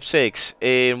inside the top 6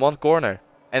 in one corner.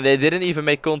 And they didn't even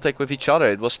make contact with each other.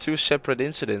 It was two separate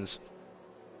incidents.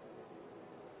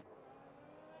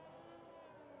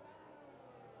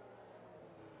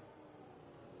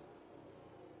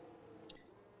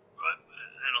 Right,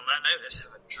 and on that note, let's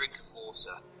have a drink of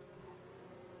water.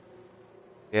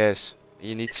 Yes, you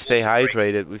need to It's stay water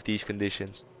break. hydrated with these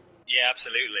conditions. Yeah,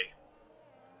 absolutely.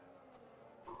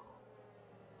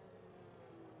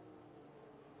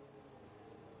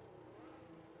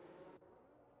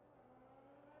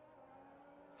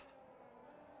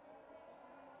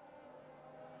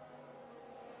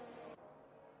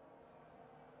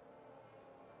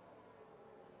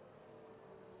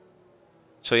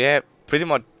 So yeah, pretty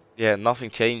much, yeah, nothing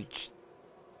changed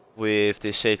with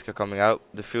this safety car coming out.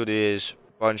 The field is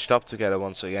bunched up together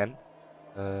once again.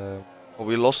 Well,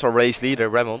 we lost our race leader,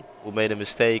 Ramon, who made a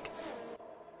mistake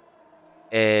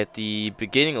at the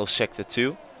beginning of sector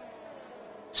 2.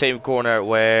 Same corner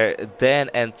where Dan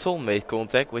and Tom made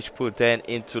contact, which put Dan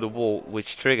into the wall,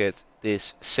 which triggered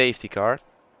this safety car.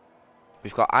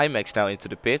 We've got IMAX now into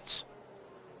the pits,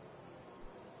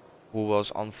 who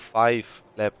was on 5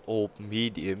 lap old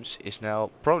mediums, is now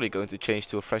probably going to change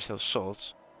to a fresh of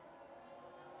salts.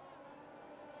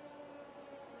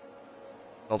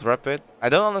 Not Rapid. I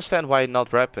don't understand why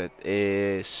Not Rapid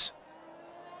is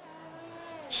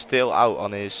still out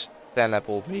on his 10 lap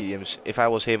old mediums. If I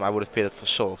was him, I would have pitted for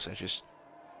softs and just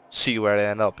see where they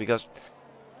end up, because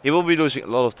he will be losing a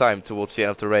lot of time towards the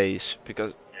end of the race,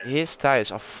 because his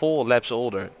tires are 4 laps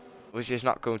older, which is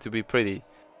not going to be pretty.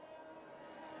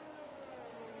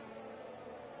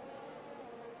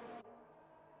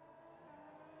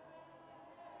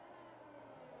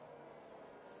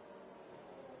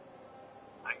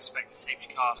 I expect the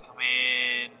safety car to come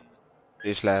in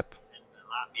This lap. In the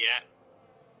lap, yeah.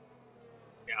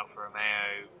 Alfa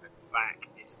Romeo at the back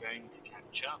is going to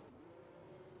catch up.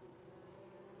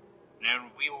 Now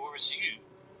we will resume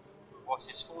with what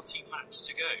is 14 laps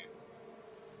to go.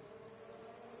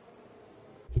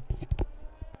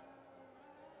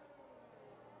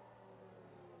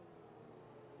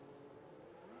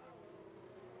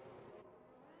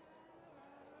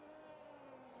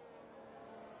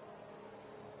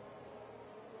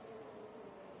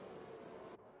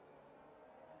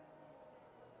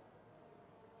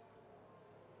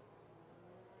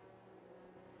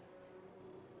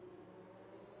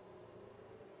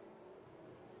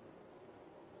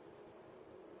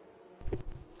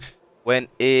 When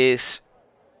is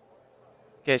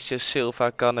Cassia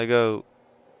Silva gonna go?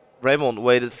 Raymond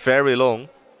waited very long.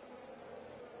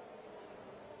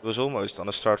 He was almost on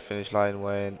the start-finish line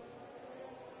when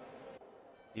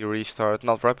he restarted.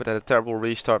 Not Rapid had a terrible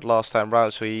restart last time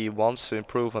round, so he wants to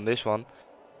improve on this one.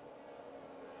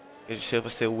 Cassia Silva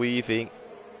still weaving.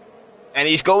 And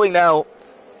he's going now.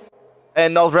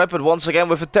 And Not Rapid once again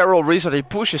with a terrible restart. He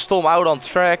pushes Tom out on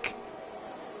track.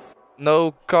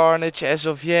 No carnage as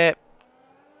of yet.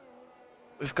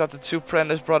 We've got the two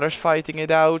Prentice brothers fighting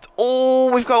it out.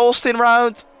 Oh, we've got Austin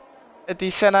round at the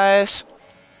Senna S.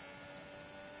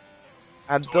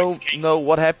 I don't know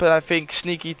what happened. I think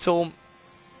Sneaky Tom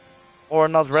or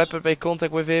Not Rapid made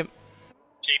contact with him.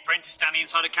 Jay Prentice standing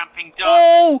inside a camping ducks.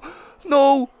 Oh,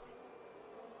 no.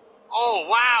 Oh,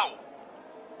 wow.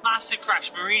 Massive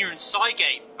crash. Marina and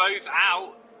Cygate both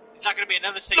out. Is that going to be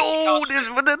another safety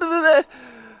car?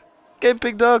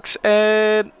 Camping ducks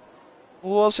and who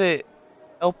was it?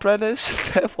 El Prentice?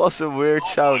 That was a weird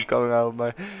sound coming out of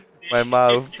my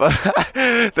mouth.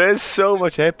 But there's so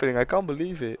much happening. I can't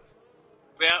believe it.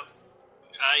 Well,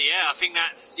 yeah, I think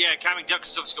that's... Yeah, Camping Ducks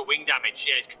has obviously got wing damage.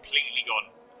 Yeah, it's completely gone.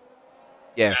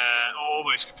 Yeah.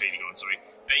 Almost completely gone, sorry.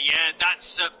 But yeah,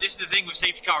 that's... this is the thing with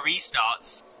safety car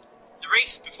restarts. The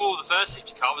race before the first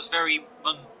safety car was very,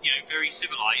 very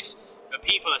civilized. But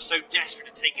people are so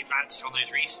desperate to take advantage on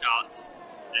those restarts.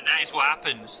 And that is what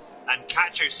happens. And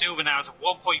Cacho Silva now has a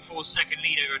 1.4 second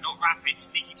lead over Not Rapid,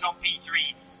 Sneaky Tom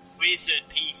P3, Wizard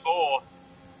P4,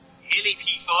 Hilly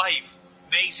P5.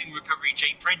 Amazing recovery.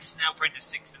 Jay Prentice now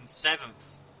Prentice 6th and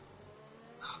 7th.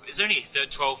 There's only a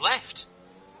third 12 left.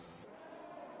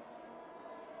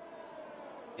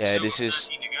 Yeah, Still got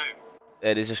 13 to go.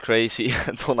 Yeah, this is crazy.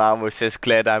 Don Amo says,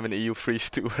 glad I'm an EU3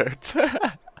 steward.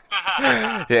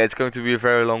 Yeah, it's going to be a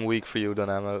very long week for you, Don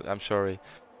Amo. I'm sorry.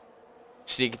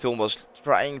 Sneaky Tom was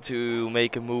trying to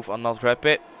make a move on Not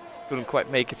Rapid. Couldn't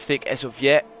quite make it stick as of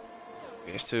yet.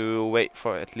 We have to wait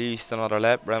for at least another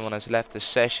lap. Ramon has left the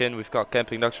session. We've got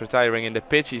Camping Ducks retiring in the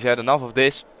pits. He's had enough of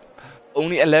this.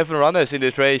 Only 11 runners in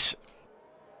this race.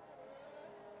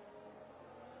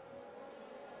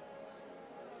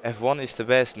 F1 is the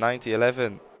best.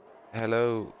 90-11.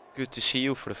 Hello. Good to see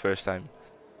you for the first time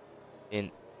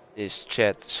in this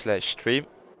chat/stream.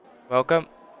 Welcome.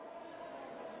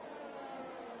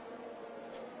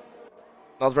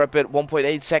 Not Rapid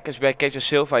 1.8 seconds back Cassia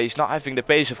Silva. He's not having the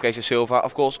pace of Cassia Silva.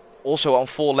 Of course, also on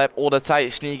full lap all the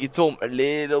time. Sneaky Tom a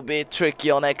little bit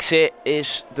tricky on exit.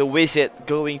 Is the Wizard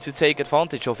going to take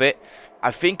advantage of it?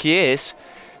 I think he is.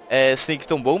 Sneaky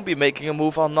Tom won't be making a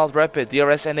move on Not Rapid.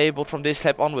 DRS enabled from this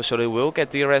lap onwards, so they will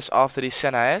get DRS after the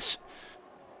Senna S.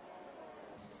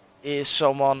 Is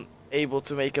someone able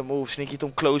to make a move? Sneaky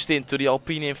Tom closed in to the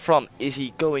Alpine in front. Is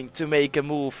he going to make a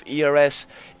move? ERS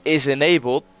is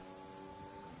enabled.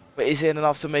 But is it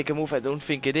enough to make a move? I don't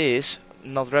think it is.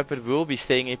 Not Rapid will be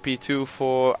staying in P2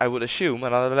 for, I would assume,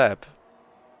 another lap.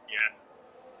 Yeah.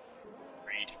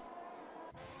 Agreed.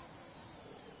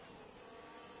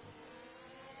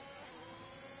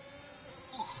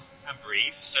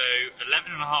 brief. So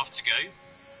 11 and a half to go.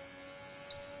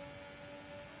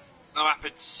 No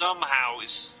Rapid somehow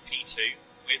is P2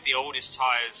 with the oldest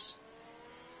tyres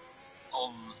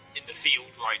in the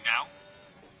field right now.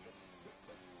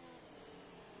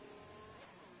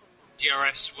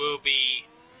 DRS will be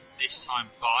this time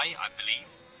by, I believe.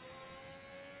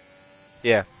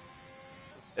 Yeah.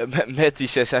 Matty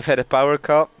says, I've had a power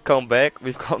cut, come back.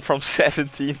 We've gone from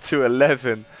 17 to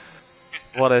 11.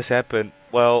 What has happened?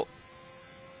 Well,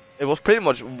 it was pretty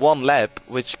much one lap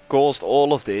which caused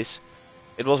all of this.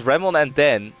 It was Ramon and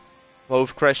Dan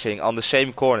both crashing on the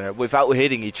same corner without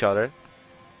hitting each other.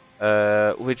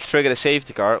 Which triggered a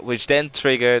safety car, which then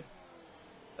triggered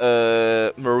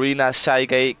Marina,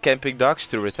 Saige, Camping Ducks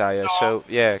to retire. So,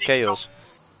 yeah, chaos.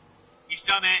 He's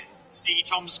done it. Sneaky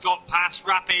Tom's got past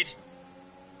Rapid.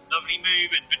 Lovely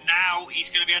move, but now he's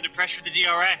going to be under pressure with the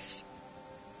DRS.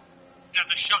 He has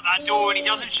to shut that door, and he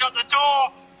doesn't shut the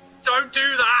door. Don't do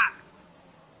that.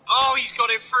 Oh, he's got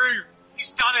it through.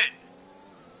 He's done it.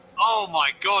 Oh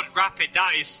my God, Rapid,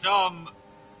 that is some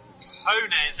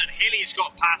cojones, and Hilly's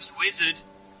got past Wizard.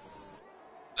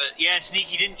 But yeah,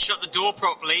 Sneaky didn't shut the door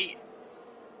properly,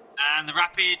 and the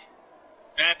Rapid,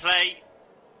 fair play,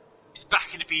 is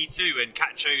back into P2, and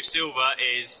Cacho Silva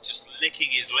is just licking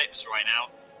his lips right now.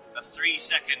 A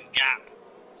 3-second gap.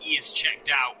 He is checked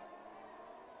out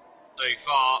so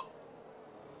far.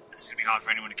 It's going to be hard for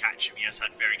anyone to catch him. He has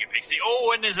had very good pace.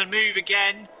 Oh, and there's a move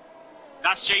again.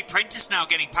 That's Jay Prentice now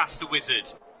getting past the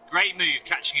Wizard. Great move,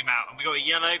 catching him out. And we got a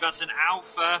yellow. That's an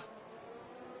Alpha.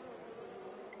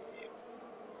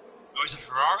 Oh, is it a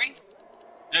Ferrari?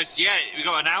 No, yeah, we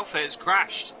got an Alpha. It's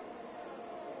crashed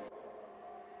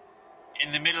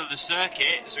in the middle of the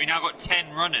circuit. So we now got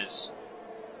 10 runners.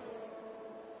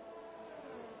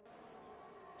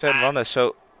 10 runners,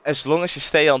 so as long as you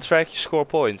stay on track, you score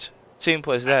points.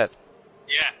 Simple as that.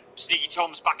 Yeah, Sneaky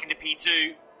Tom's back into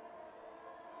P2.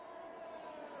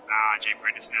 Jay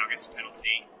Prentice now gets the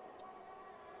penalty.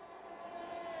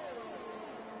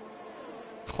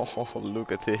 Oh,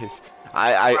 look at this.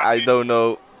 I don't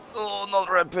know. Oh,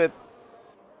 not Rapid.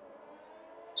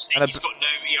 Sneaky's got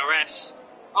no ERS.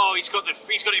 Oh, he's got it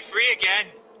free again.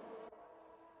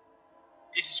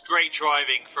 This is great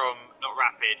driving from Not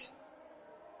Rapid.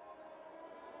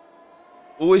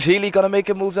 Oh, is Healy gonna make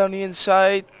a move down the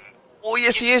inside? Oh,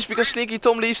 yes, he is, because Sneaky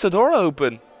Tom leaves the door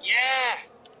open. Yeah.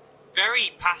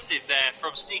 Very passive there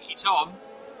from Sneaky Tom.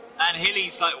 And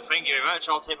Hilly's like, well, thank you very much,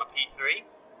 I'll take my P3.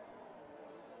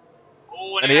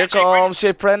 Oh, and here comes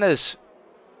Jay Prentice.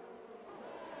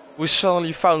 We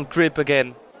suddenly found grip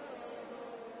again.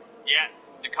 Yeah,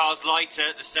 the car's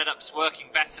lighter, the setup's working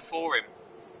better for him.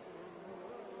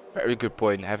 Very good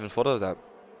point, haven't thought of that.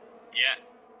 Yeah.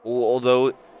 Oh,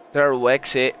 although terrible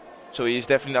exit, so he's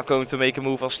definitely not going to make a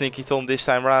move on Sneaky Tom this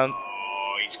time round.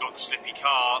 Oh, he's got the slippy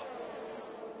car.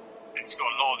 And he's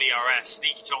got a lot of ERS.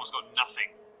 Sneaky Tom's got nothing.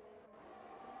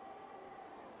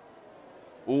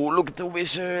 Oh, look at the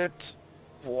Wizard.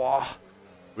 Wow.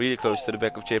 Really close to the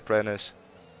back of Jay Prentice.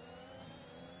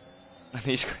 And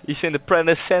he's in the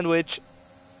Prentice sandwich.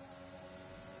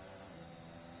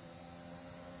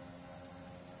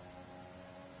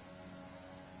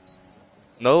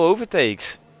 No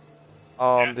overtakes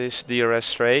on this DRS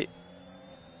straight.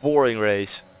 Boring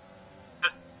race.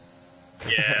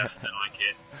 Yeah, I don't like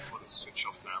it. I want to switch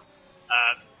off now.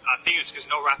 I think it's because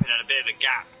Not Rapid had a bit of a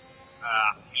gap.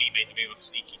 He made the move on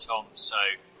Sneaky Tom, so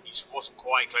he just wasn't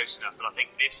quite close enough. But I think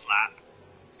this lap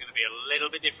is going to be a little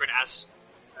bit different as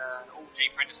Jay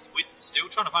Prentice and the Wizards still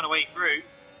trying to find a way through.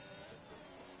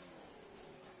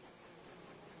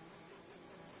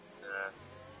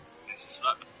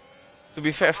 Luck. To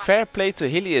be fair, fair play to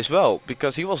Hilly as well,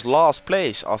 because he was last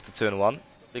place after turn 1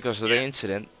 because of the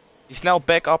incident. He's now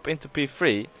back up into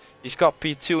P3. He's got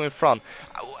P2 in front.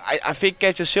 I think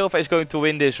Cacho Silva is going to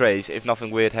win this race if nothing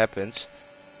weird happens.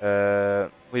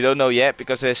 We don't know yet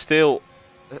because there's still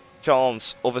a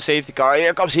chance of a safety car.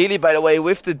 Here comes Healy, by the way,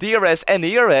 with the DRS and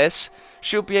the ERS.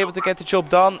 Should be able to get the job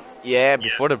done. Yeah,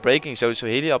 before the braking zone, so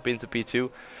Healy up into P2.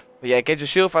 But yeah, Cacho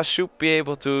Silva should be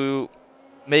able to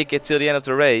make it till the end of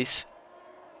the race.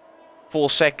 4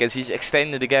 seconds, he's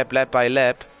extending the gap lap by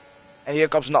lap. And here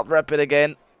comes Not Rapid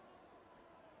again.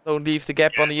 Don't leave the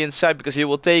gap on the inside because he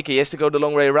will take it. He has to go the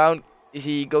long way around. Is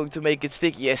he going to make it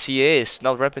stick? Yes, he is.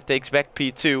 Not Rapid takes back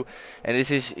P2. And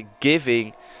this is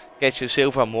giving Cacho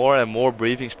Silva more and more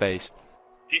breathing space.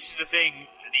 This is the thing.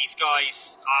 These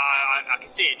guys, I can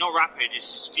see it. Not Rapid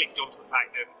is just clicked onto the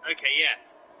fact of, okay, yeah,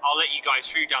 I'll let you guys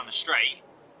through down the straight.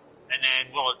 And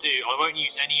then what I'll do, I won't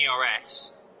use any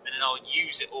ERS. And then I'll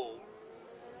use it all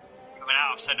coming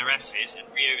out of center S's and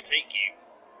re-overtake you.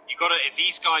 You've got to. If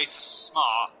these guys are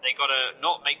smart, they got to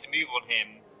not make the move on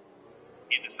him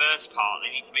in the first part.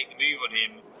 They need to make the move on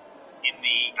him in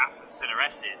the after the center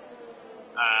S's.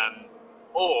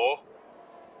 Or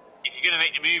if you're going to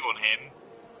make the move on him,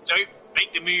 don't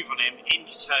make the move on him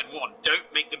into turn 1.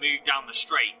 Don't make the move down the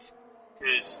straight,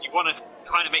 because you want to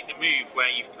kind of make the move where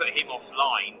you've put him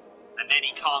offline, and then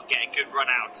he can't get a good run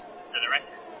out to the center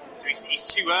S's. So he's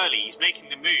too early. He's making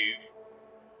the move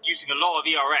using a lot of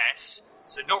ERS,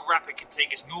 so Not Rapid can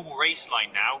take his normal race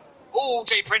line now. Oh,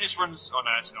 Jay Prentice runs. Oh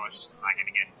no, it's just lagging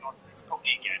again. Oh, it's caught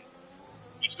me again.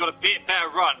 He's got a bit better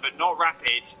run, but Not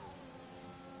Rapid.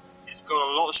 It's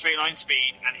got a lot of straight line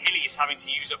speed, and Hilly's having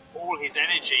to use up all his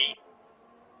energy.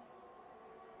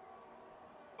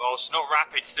 Whilst Not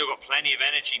Rapid's still got plenty of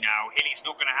energy now, Hilly's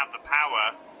not going to have the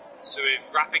power. So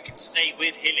if Rapid can stay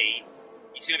with Hilly,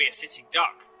 he's going to be a sitting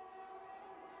duck.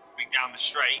 Going down the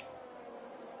straight.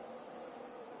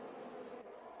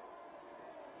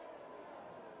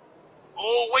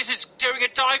 Oh, Wizards doing a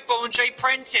dive bomb on Jay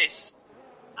Prentice.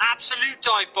 Absolute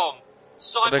dive bomb.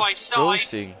 Side by side.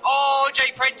 Ghosting. Oh,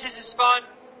 Jay Prentice is spun.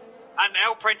 And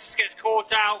L Prentice gets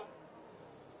caught out.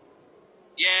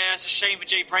 Yeah, it's a shame for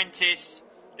Jay Prentice.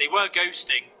 They were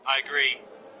ghosting, I agree.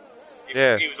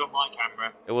 It was on my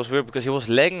camera. It was weird because he was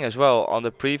lagging as well on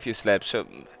the previous lap, so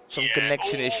some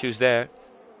connection issues there.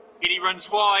 He runs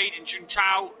wide and Jun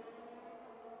Chao,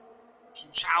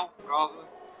 rather.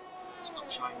 It's not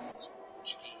Chinese,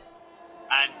 Portuguese.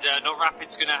 And Not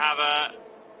Rapid's going to have a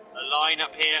line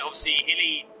up here. Obviously,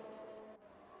 Hilly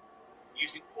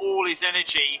using all his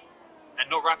energy, and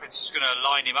Not Rapid's just going to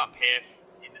line him up here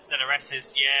in the center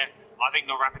S's. Yeah, I think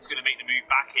Not Rapid's going to make the move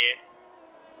back here.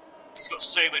 He's got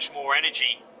so much more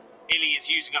energy. Hilly is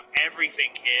using up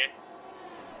everything here.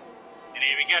 And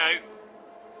here we go.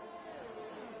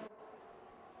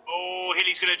 Oh,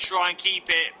 Hilly's going to try and keep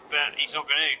it, but he's not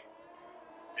going to.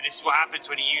 And this is what happens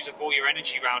when you use up all your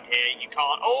energy around here. You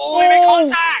can't... Oh, they make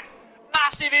contact!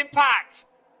 Massive impact!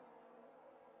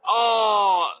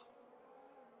 Oh...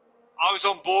 I was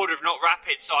on board with Not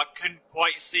Rapid, so I couldn't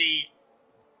quite see.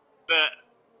 But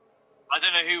I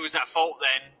don't know who was at fault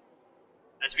then.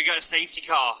 As we got a safety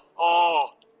car.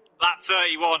 Oh, lap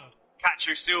 31.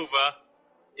 Cacho Silva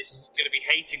is going to be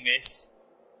hating this.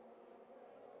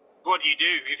 What do?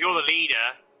 If you're the leader,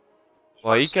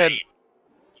 Well, he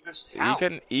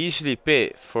can easily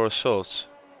pit for assaults.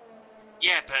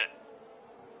 Yeah, but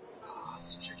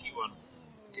it's a tricky one.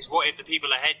 Because what if the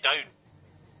people ahead don't?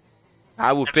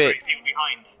 I would pit. The people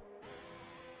behind.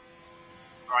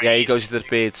 Right, Yeah, he goes to the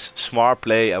pits. Smart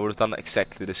play. I would have done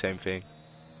exactly the same thing.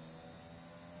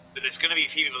 But there's going to be a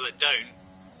few people that don't.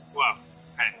 Well,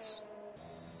 depends.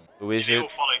 Who is they it? all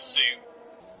follow suit.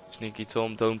 Sneaky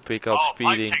Tom, don't pick up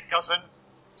speeding. Pipe Tech doesn't.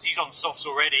 Because he's on softs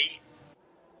already.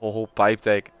 Oh, Pipe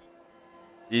Tech.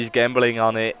 He's gambling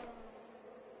on it.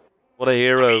 What a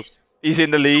hero. He's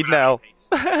in the lead now.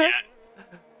 Yeah.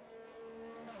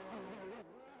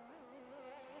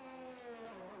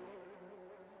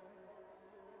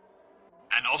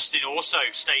 And Austin also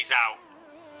stays out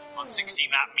on 16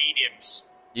 lap mediums.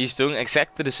 He's doing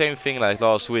exactly the same thing like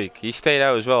last week. He stayed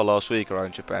out as well last week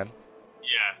around Japan.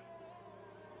 Yeah.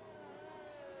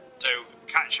 So,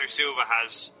 Cacho Silva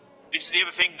has... This is the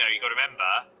other thing though, you got to remember.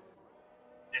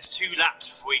 There's 2 laps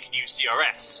before you can use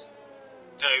DRS.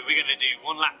 So, we're going to do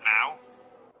 1 lap now.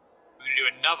 We're going to do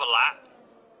another lap.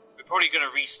 We're probably going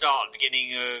to restart at the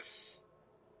beginning of...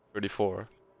 34.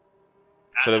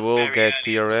 So they will get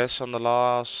DRS on the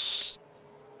last...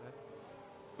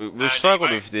 We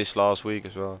struggled with this last week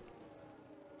as well.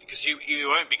 Because you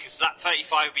won't, because lap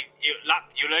 35 will be...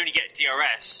 You'll only get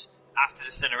DRS after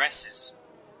the center S's.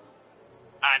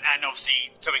 And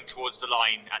obviously coming towards the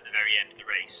line at the very end of the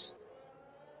race.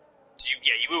 So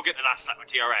you will get the last lap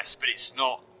with DRS, but it's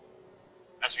not...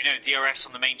 As we know, DRS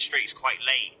on the main straight is quite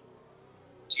late.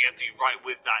 So you have to be right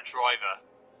with that driver.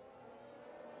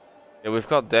 Yeah, we've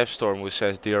got Deathstorm which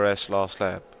says DRS last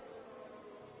lap.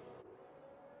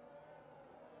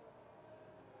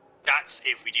 That's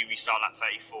if we do restart lap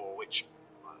 34, which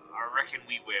I reckon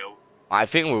we will. I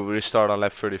think we'll restart on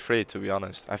lap 33, to be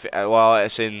honest. Well,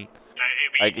 as in,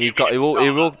 No, like he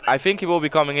will. I think he will be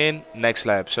coming in next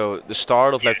lap. So the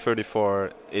start of lap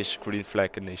 34 is green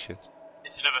flag conditions.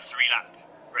 It's another 3 lap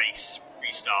race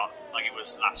restart, like it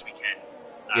was last weekend.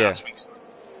 Yeah. Last week's.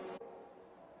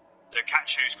 So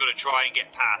Cacho's got to try and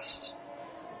get past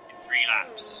in 3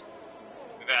 laps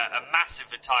with a massive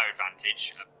tyre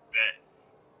advantage, but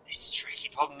it's tricky.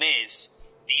 Problem is,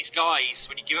 these guys,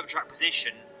 when you give up track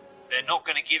position, they're not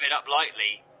going to give it up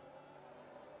lightly,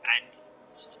 and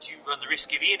you do run the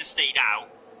risk. If he had stayed out,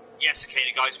 yes, okay,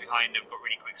 the guys behind have got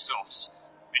really quick softs,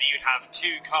 and you'd have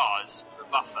two cars with a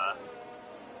buffer,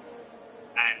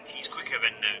 and he's quicker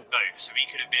than both, so he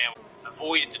could have been able to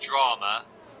avoid the drama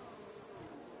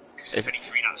because there's only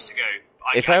 3 laps to go.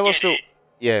 If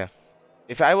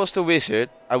I was the Wizard,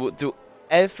 I would do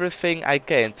everything I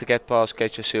can to get past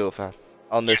Ketcher Silva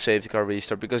on the safety car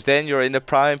restart, because then you're in the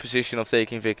prime position of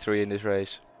taking victory in this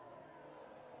race.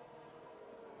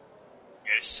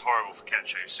 Yeah, this is horrible for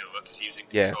Ketcher Silva because he was in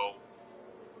control.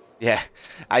 Yeah,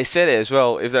 I said it as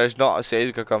well, if there's not a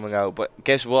safety car coming out, but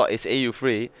guess what, it's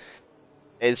EU3.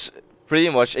 It's pretty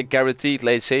much a guaranteed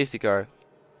late safety car.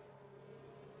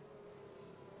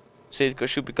 Safety car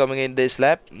should be coming in this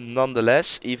lap,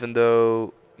 nonetheless, even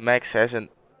though Max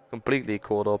hasn't completely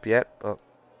caught up yet, but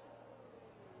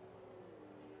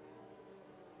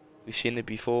we've seen it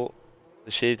before.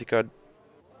 The safety car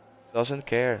doesn't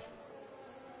care.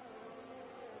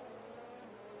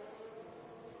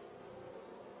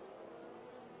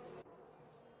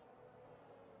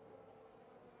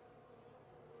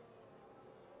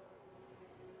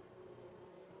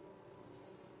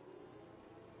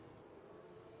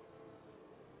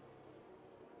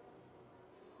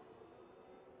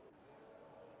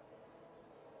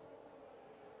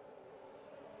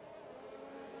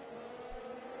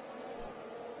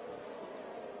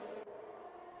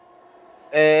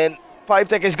 And pipe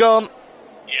tech is gone.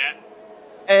 Yeah.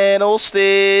 And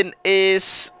Austin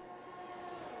is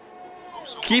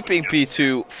keeping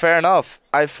P2. Fair enough.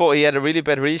 I thought he had a really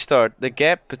bad restart. The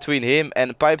gap between him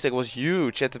and pipe tech was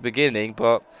huge at the beginning,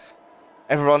 but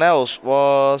everyone else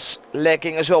was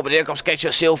lacking as well. But here comes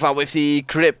Ketcher Silva with the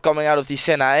grip coming out of the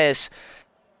Senna S.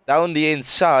 Down the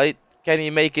inside. Can he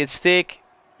make it stick?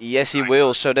 Yes, he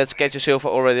will. So that's Ketcher Silva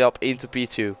already up into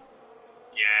P2.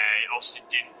 Yeah, Austin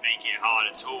didn't make it hard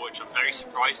at all, which I'm very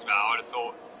surprised about. I would have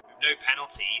thought, with no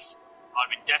penalties, I'd have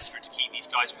been desperate to keep these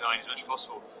guys behind as much as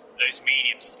possible. Those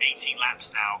mediums, 18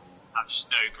 laps now, have just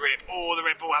no grip. Oh, the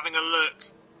Red Bull having a look.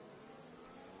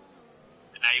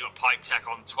 And now you've got Pipe Tech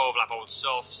on 12 lap old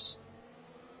softs.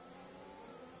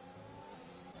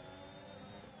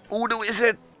 Oh, the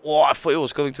Wizard! Oh, I thought he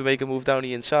was going to make a move down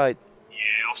the inside.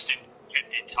 Yeah, Austin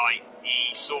kept it tight.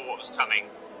 He saw what was coming.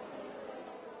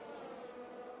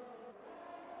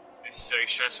 It's very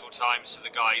stressful times for the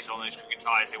guys on those quicker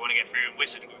tyres. They want to get through, and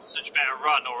Wizard with such better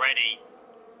run already.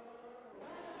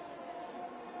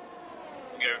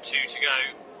 We go 2 to go.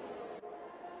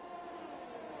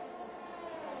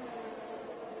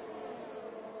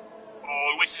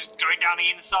 Oh, Wizard's going down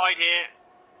the inside here.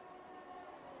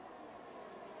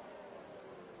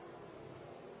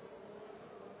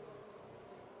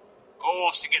 Oh,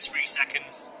 Austin gets 3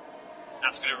 seconds.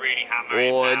 That's going to really hammer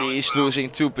him. Oh, and he's losing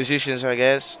 2 positions, I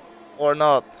guess. Or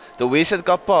not. The Wizard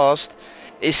got past.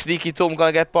 Is Sneaky Tom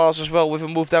gonna get past as well with a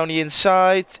move down the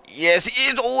inside? Yes,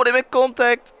 he is. Oh, they make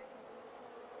contact.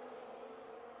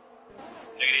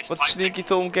 But Sneaky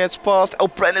Tom gets past. Oh,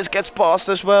 Prentice gets past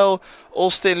as well.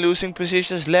 Austin losing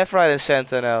positions left, right, and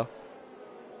center now. Look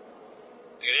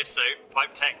at this though.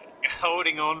 Pipe Tech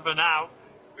holding on for now.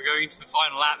 We're going into the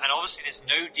final lap, and obviously there's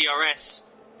no DRS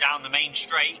down the main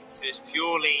straight, so it's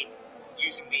purely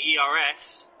using the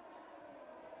ERS.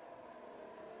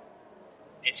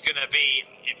 It's going to be,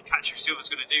 if Ketcher Silva's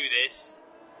going to do this,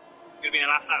 it's going to be in the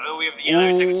last lap. Oh, we have the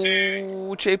yellow second 2.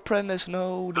 Oh, Jay Prentice,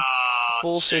 no. The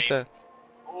ball sitter.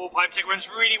 Oh, Pipe Tech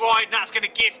runs really wide, and that's going to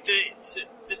gift it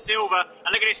to Silva. And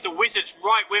look at this, the Wizard's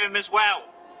right with him as well.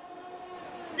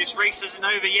 This race isn't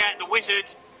over yet. The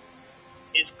Wizard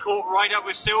is caught right up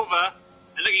with Silva.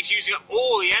 And look, he's using up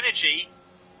all the energy.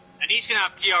 And he's going to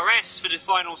have DRS for the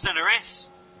final center S.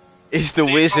 Is the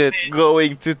Wizard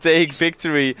going to take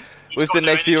victory with the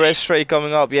next DRS straight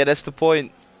coming up? Yeah, that's the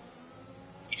point.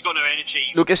 He's got no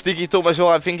energy. Look at Sneaky Tom as well.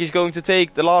 I think he's going to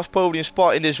take the last podium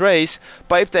spot in this race.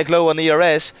 Pipe Tech low on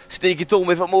ERS. Sneaky Tom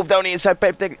with a move down the inside.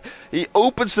 Pipe Tech, he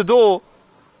opens the door.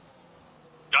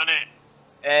 Done it.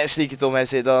 And Sneaky Tom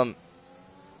has it done.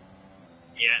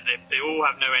 Yeah, they all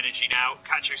have no energy now.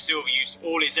 Ketcher Silva used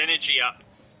all his energy up.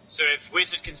 So if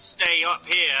Wizard can stay up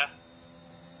here,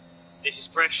 this is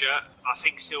pressure. I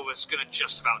think Silva's going to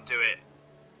just about do it.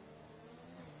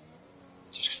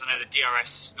 Just because I know the DRS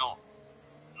is not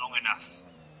long enough.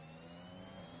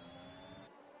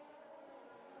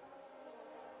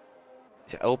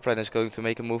 Elpren is going to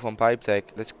make a move on Pipe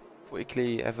Tech. Let's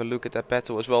quickly have a look at that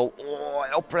battle as well. Oh,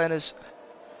 Elpren is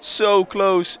so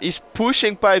close. He's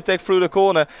pushing Pipe Tech through the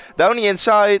corner. Down the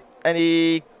inside, and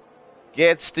he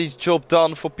gets the job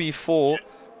done for P4. Yeah.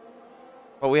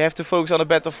 But we have to focus on the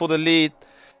battle for the lead.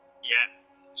 Yeah.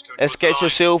 As Ketcher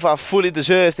Silva, fully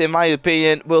deserved in my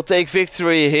opinion, will take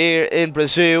victory here in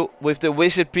Brazil with the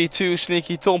Wizard P2,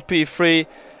 Sneaky Tom P3,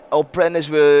 Alprenis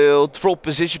will drop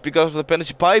position because of the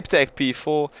penalty. Pipe tag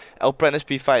P4, Alprenis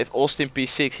P5, Austin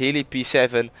P6, Healy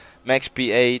P7, Max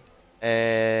P8,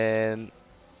 and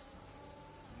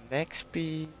Max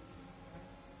P...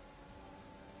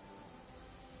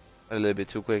 A little bit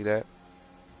too quick there.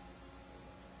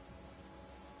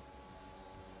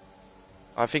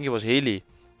 I think it was Healy.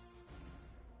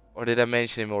 Or did I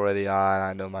mention him already? Ah,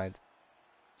 I don't mind.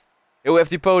 Here we have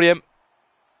the podium.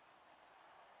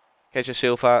 Ketcher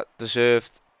Silva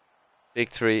deserved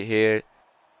victory here,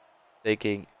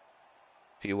 taking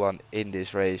P1 in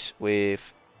this race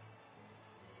with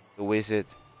the Wizard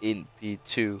in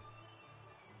P2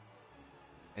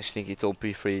 and Sneaky Tom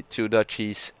P3. Two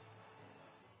Dutchies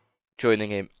joining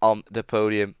him on the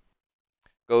podium.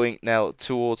 Going now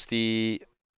towards the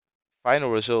final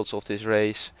results of this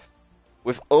race,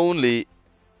 with only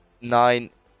 9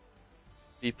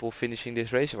 people finishing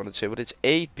this race, I wanted to say, but it's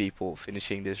 8 people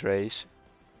finishing this race.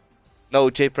 No,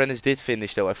 Jay Prentice did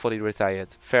finish though, I thought he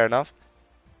retired. Fair enough.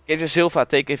 Ketcher Silva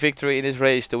take a victory in this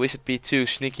race. The Wizard P2,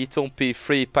 Sneaky Tom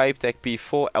P3, Pipe Tech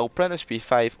P4, L Prentice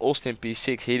P5, Austin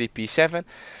P6, Healy P7,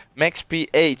 Max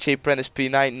P8, Jay Prentice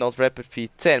P9, Not Rapid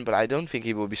P10, but I don't think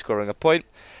he will be scoring a point.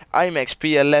 IMAX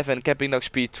P11, Capping Knox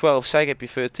P12, Saiga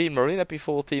P13, Marina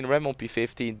P14, Ramon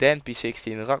P15, Dan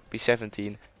P16, Rak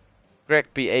P17, Greg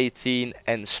P18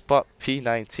 and Spot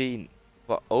P19.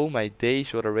 Well, oh my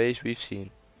days, what a race we've seen.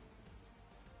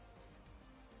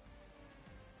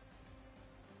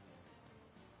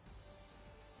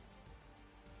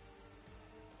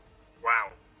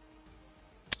 Wow.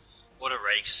 What a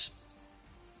race.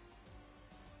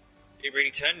 It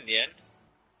really turned in the end.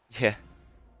 Yeah.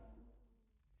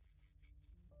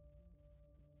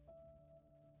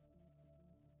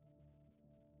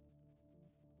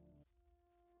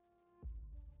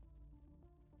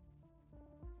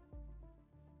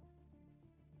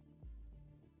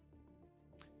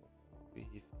 We've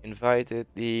invited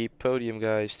the podium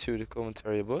guys to the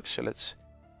commentary box, so let's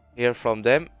hear from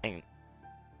them and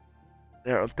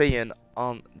their opinion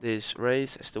on this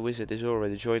race, as the Wizard is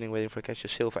already joining, waiting for Ketcher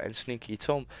Silva and Sneaky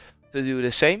Tom to do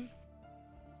the same.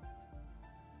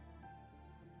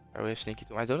 We have Sneaky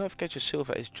Tom. I don't know if Ketcher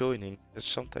Silva is joining, because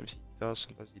sometimes he does,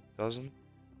 sometimes he doesn't.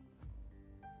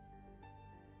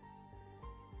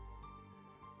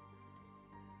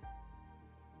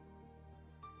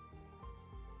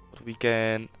 But we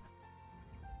can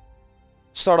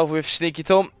start off with Sneaky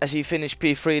Tom as he finished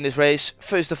P3 in this race.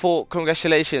 First of all,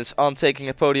 congratulations on taking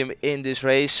a podium in this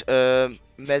race.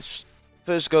 Let's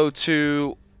first go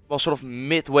to, well, sort of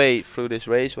midway through this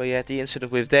race where you had the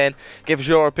incident with Dan. Give us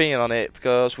your opinion on it,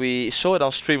 because we saw it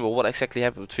on stream. What exactly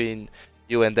happened between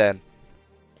you and Dan?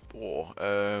 Well,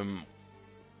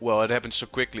 it happened so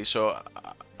quickly, so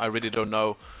I really don't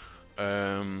know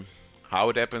how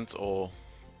it happened or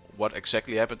what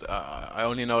exactly happened. I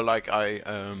only know, like, I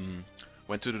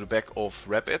went to the back of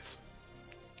Rapid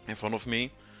in front of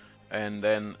me and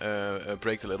then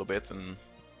braked a little bit, and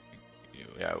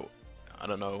yeah, I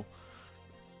don't know,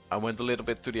 I went a little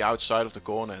bit to the outside of the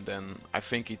corner, and then I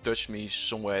think he touched me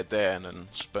somewhere there and then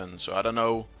spun. So I don't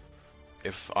know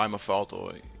if I'm at fault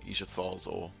or he's at fault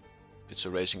or it's a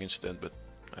racing incident, but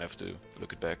I have to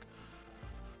look it back.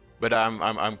 But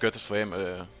I'm gutted for him,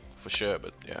 for sure.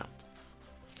 But yeah.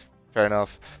 Fair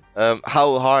enough.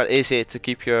 How hard is it to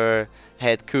keep your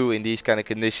head cool in these kind of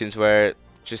conditions where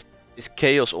just it's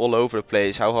chaos all over the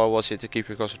place? How hard was it to keep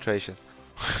your concentration?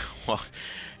 Well,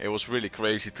 it was really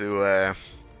crazy to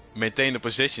maintain the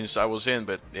positions I was in,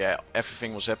 but yeah,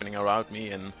 everything was happening around me,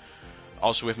 and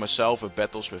also with myself, with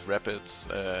battles with Rapid,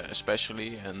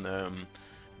 especially, and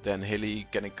then Hilly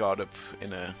getting caught up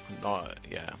in a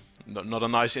not a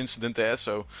nice incident there.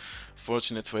 So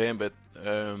fortunate for him, but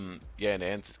yeah, in the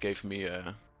end it gave me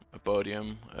a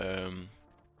podium.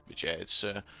 But yeah,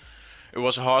 it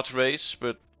was a hard race,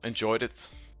 but enjoyed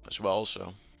it as well.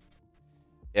 So.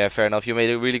 Yeah, fair enough. You made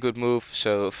a really good move,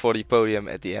 so for the podium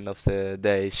at the end of the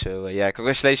day. So yeah,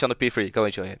 congratulations on the P3. Go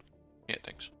enjoy it. Yeah,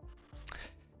 thanks.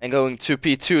 And going to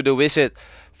P2, the Wizard.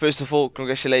 First of all,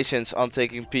 congratulations on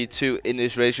taking P2 in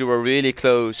this race. You were really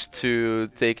close to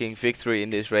taking victory in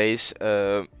this race.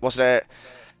 Was there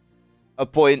a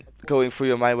point going through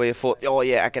your mind where you thought, oh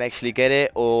yeah, I can actually get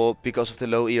it, or because of the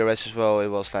low ERS as well, it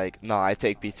was like, no, I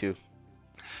take P2?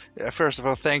 Yeah, first of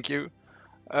all, thank you.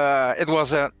 It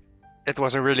was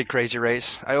a really crazy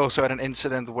race. I also had an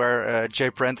incident where Jay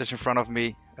Prentice in front of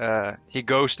me, he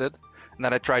ghosted, and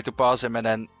then I tried to pass him, and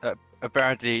then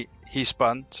apparently he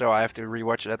spun, so I have to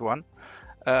rewatch that one.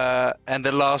 And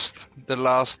the last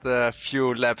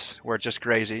few laps were just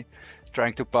crazy,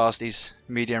 trying to pass these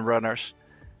medium runners.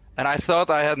 And I thought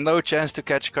I had no chance to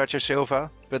catch Cacho Silva,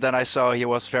 but then I saw he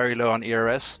was very low on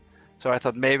ERS. So I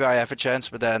thought maybe I have a chance,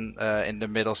 but then in the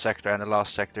middle sector and the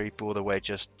last sector he pulled away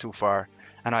just too far.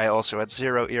 And I also had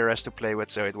 0 ERS to play with,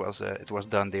 so it was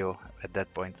done deal at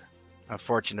that point,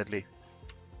 unfortunately.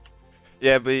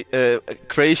 Yeah, but a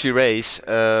crazy race.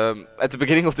 At the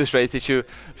beginning of this race, did you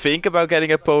think about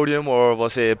getting a podium, or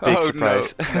was it a big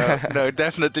surprise? No,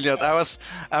 definitely not.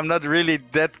 I'm not really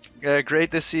that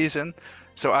great this season,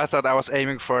 so I thought I was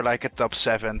aiming for like a top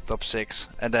 7, top 6,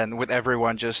 and then with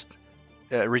everyone just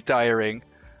retiring,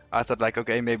 I thought like,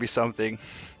 okay, maybe something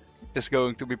is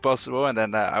going to be possible, and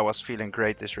then I was feeling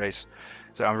great this race,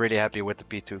 so I'm really happy with the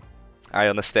P2. I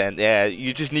understand. Yeah,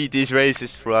 you just need these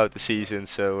races throughout the season,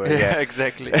 so Yeah, yeah.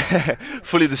 exactly.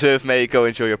 Fully deserved, mate. Go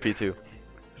enjoy your P2.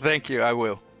 Thank you, I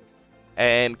will.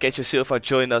 And Cacho Silva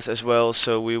joined us as well,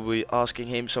 so we will be asking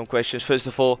him some questions. First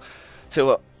of all,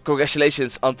 Silva,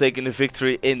 congratulations on taking the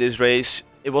victory in this race.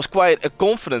 It was quite a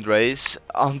confident race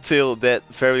until that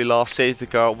very last safety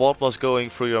car. What was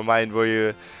going through your mind? Were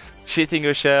you shitting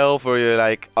yourself? Were you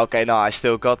like, okay, no, I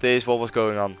still got this? What was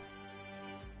going on?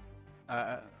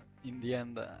 In the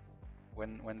end,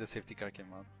 when the safety car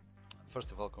came out,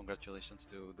 first of all, congratulations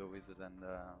to the Wizard and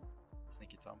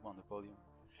Sneaky Tom on the podium.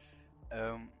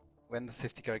 When the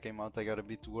safety car came out, I got a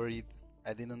bit worried.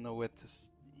 I didn't know if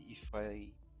I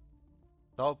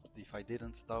stopped, if I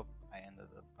didn't stop. I ended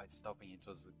up by stopping. It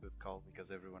was a good call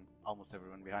because almost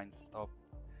everyone behind stopped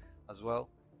as well.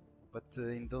 But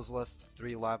in those last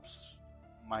 3 laps,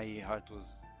 my heart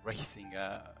was racing.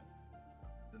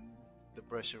 The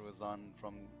pressure was on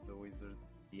from the Wizard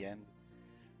at the end.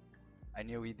 I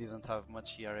knew he didn't have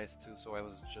much ERS too, so I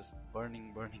was just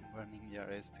burning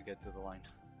ERS to get to the line.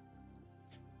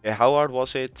 Yeah, how hard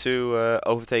was it to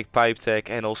overtake Pipe Tech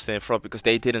and Austin in front, because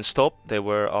they didn't stop? They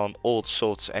were on old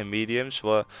softs and mediums.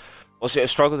 Was it a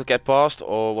struggle to get past,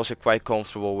 or was it quite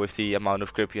comfortable with the amount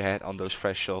of grip you had on those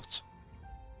fresh softs?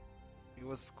 It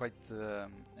was quite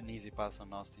an easy pass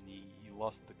on Austin. He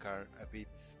lost the car a bit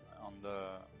on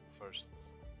the first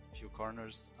few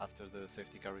corners after the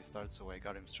safety car restart, so I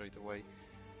got him straight away.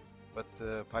 But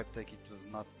Pipe Tech, it was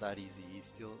not that easy. He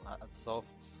still had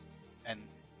softs, and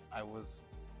I was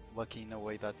lucky in a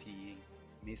way that he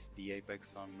missed the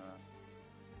apex on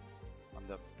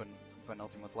the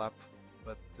penultimate lap,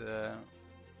 but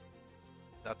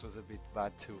that was a bit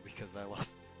bad too because I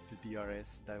lost the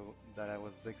DRS that I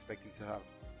was expecting to have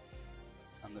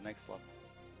on the next lap.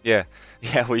 Yeah,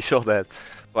 yeah, we saw that.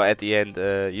 But at the end,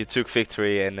 you took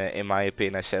victory, and in my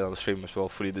opinion, I said on the stream as well,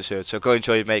 fully deserved. So go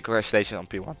enjoy it, mate. Congratulations on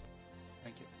P1.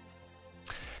 Thank you.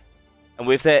 And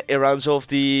with that, it rounds off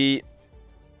the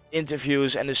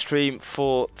interviews and the stream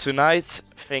for tonight.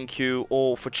 Thank you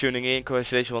all for tuning in.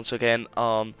 Congratulations once again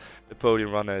on the podium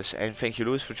runners, and thank you,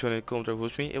 Lewis, for joining the commentary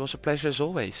with me. It was a pleasure as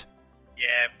always.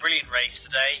 Yeah, brilliant race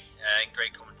today, and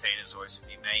great commentating as always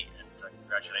with you, mate, and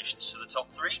congratulations to the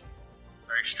top 3.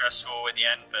 Very stressful in the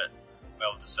end, but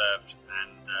well deserved.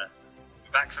 And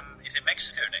we're back from, is it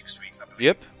Mexico next week, I believe?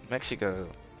 Yep, Mexico.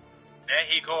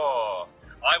 Mexico!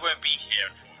 I won't be here,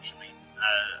 unfortunately,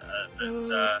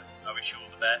 but I wish you all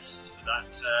the best for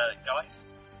that,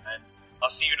 guys. And I'll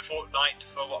see you in a fortnight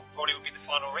for what probably will be the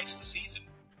final race of the season.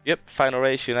 Yep, final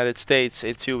race, United States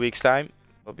in 2 weeks' time.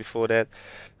 But before that,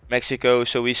 Mexico.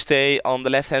 So we stay on the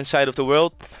left-hand side of the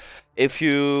world. If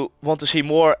you want to see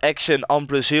more action on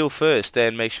Brazil first,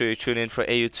 then make sure you tune in for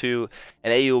EU2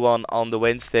 and EU1 on the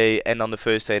Wednesday, and on the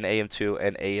Thursday in AM2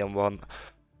 and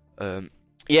AM1.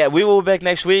 Yeah, we will be back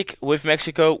next week with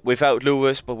Mexico, without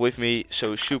Lewis, but with me,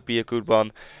 so it should be a good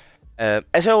one.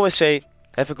 As I always say,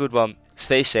 have a good one,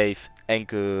 stay safe, and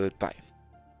goodbye.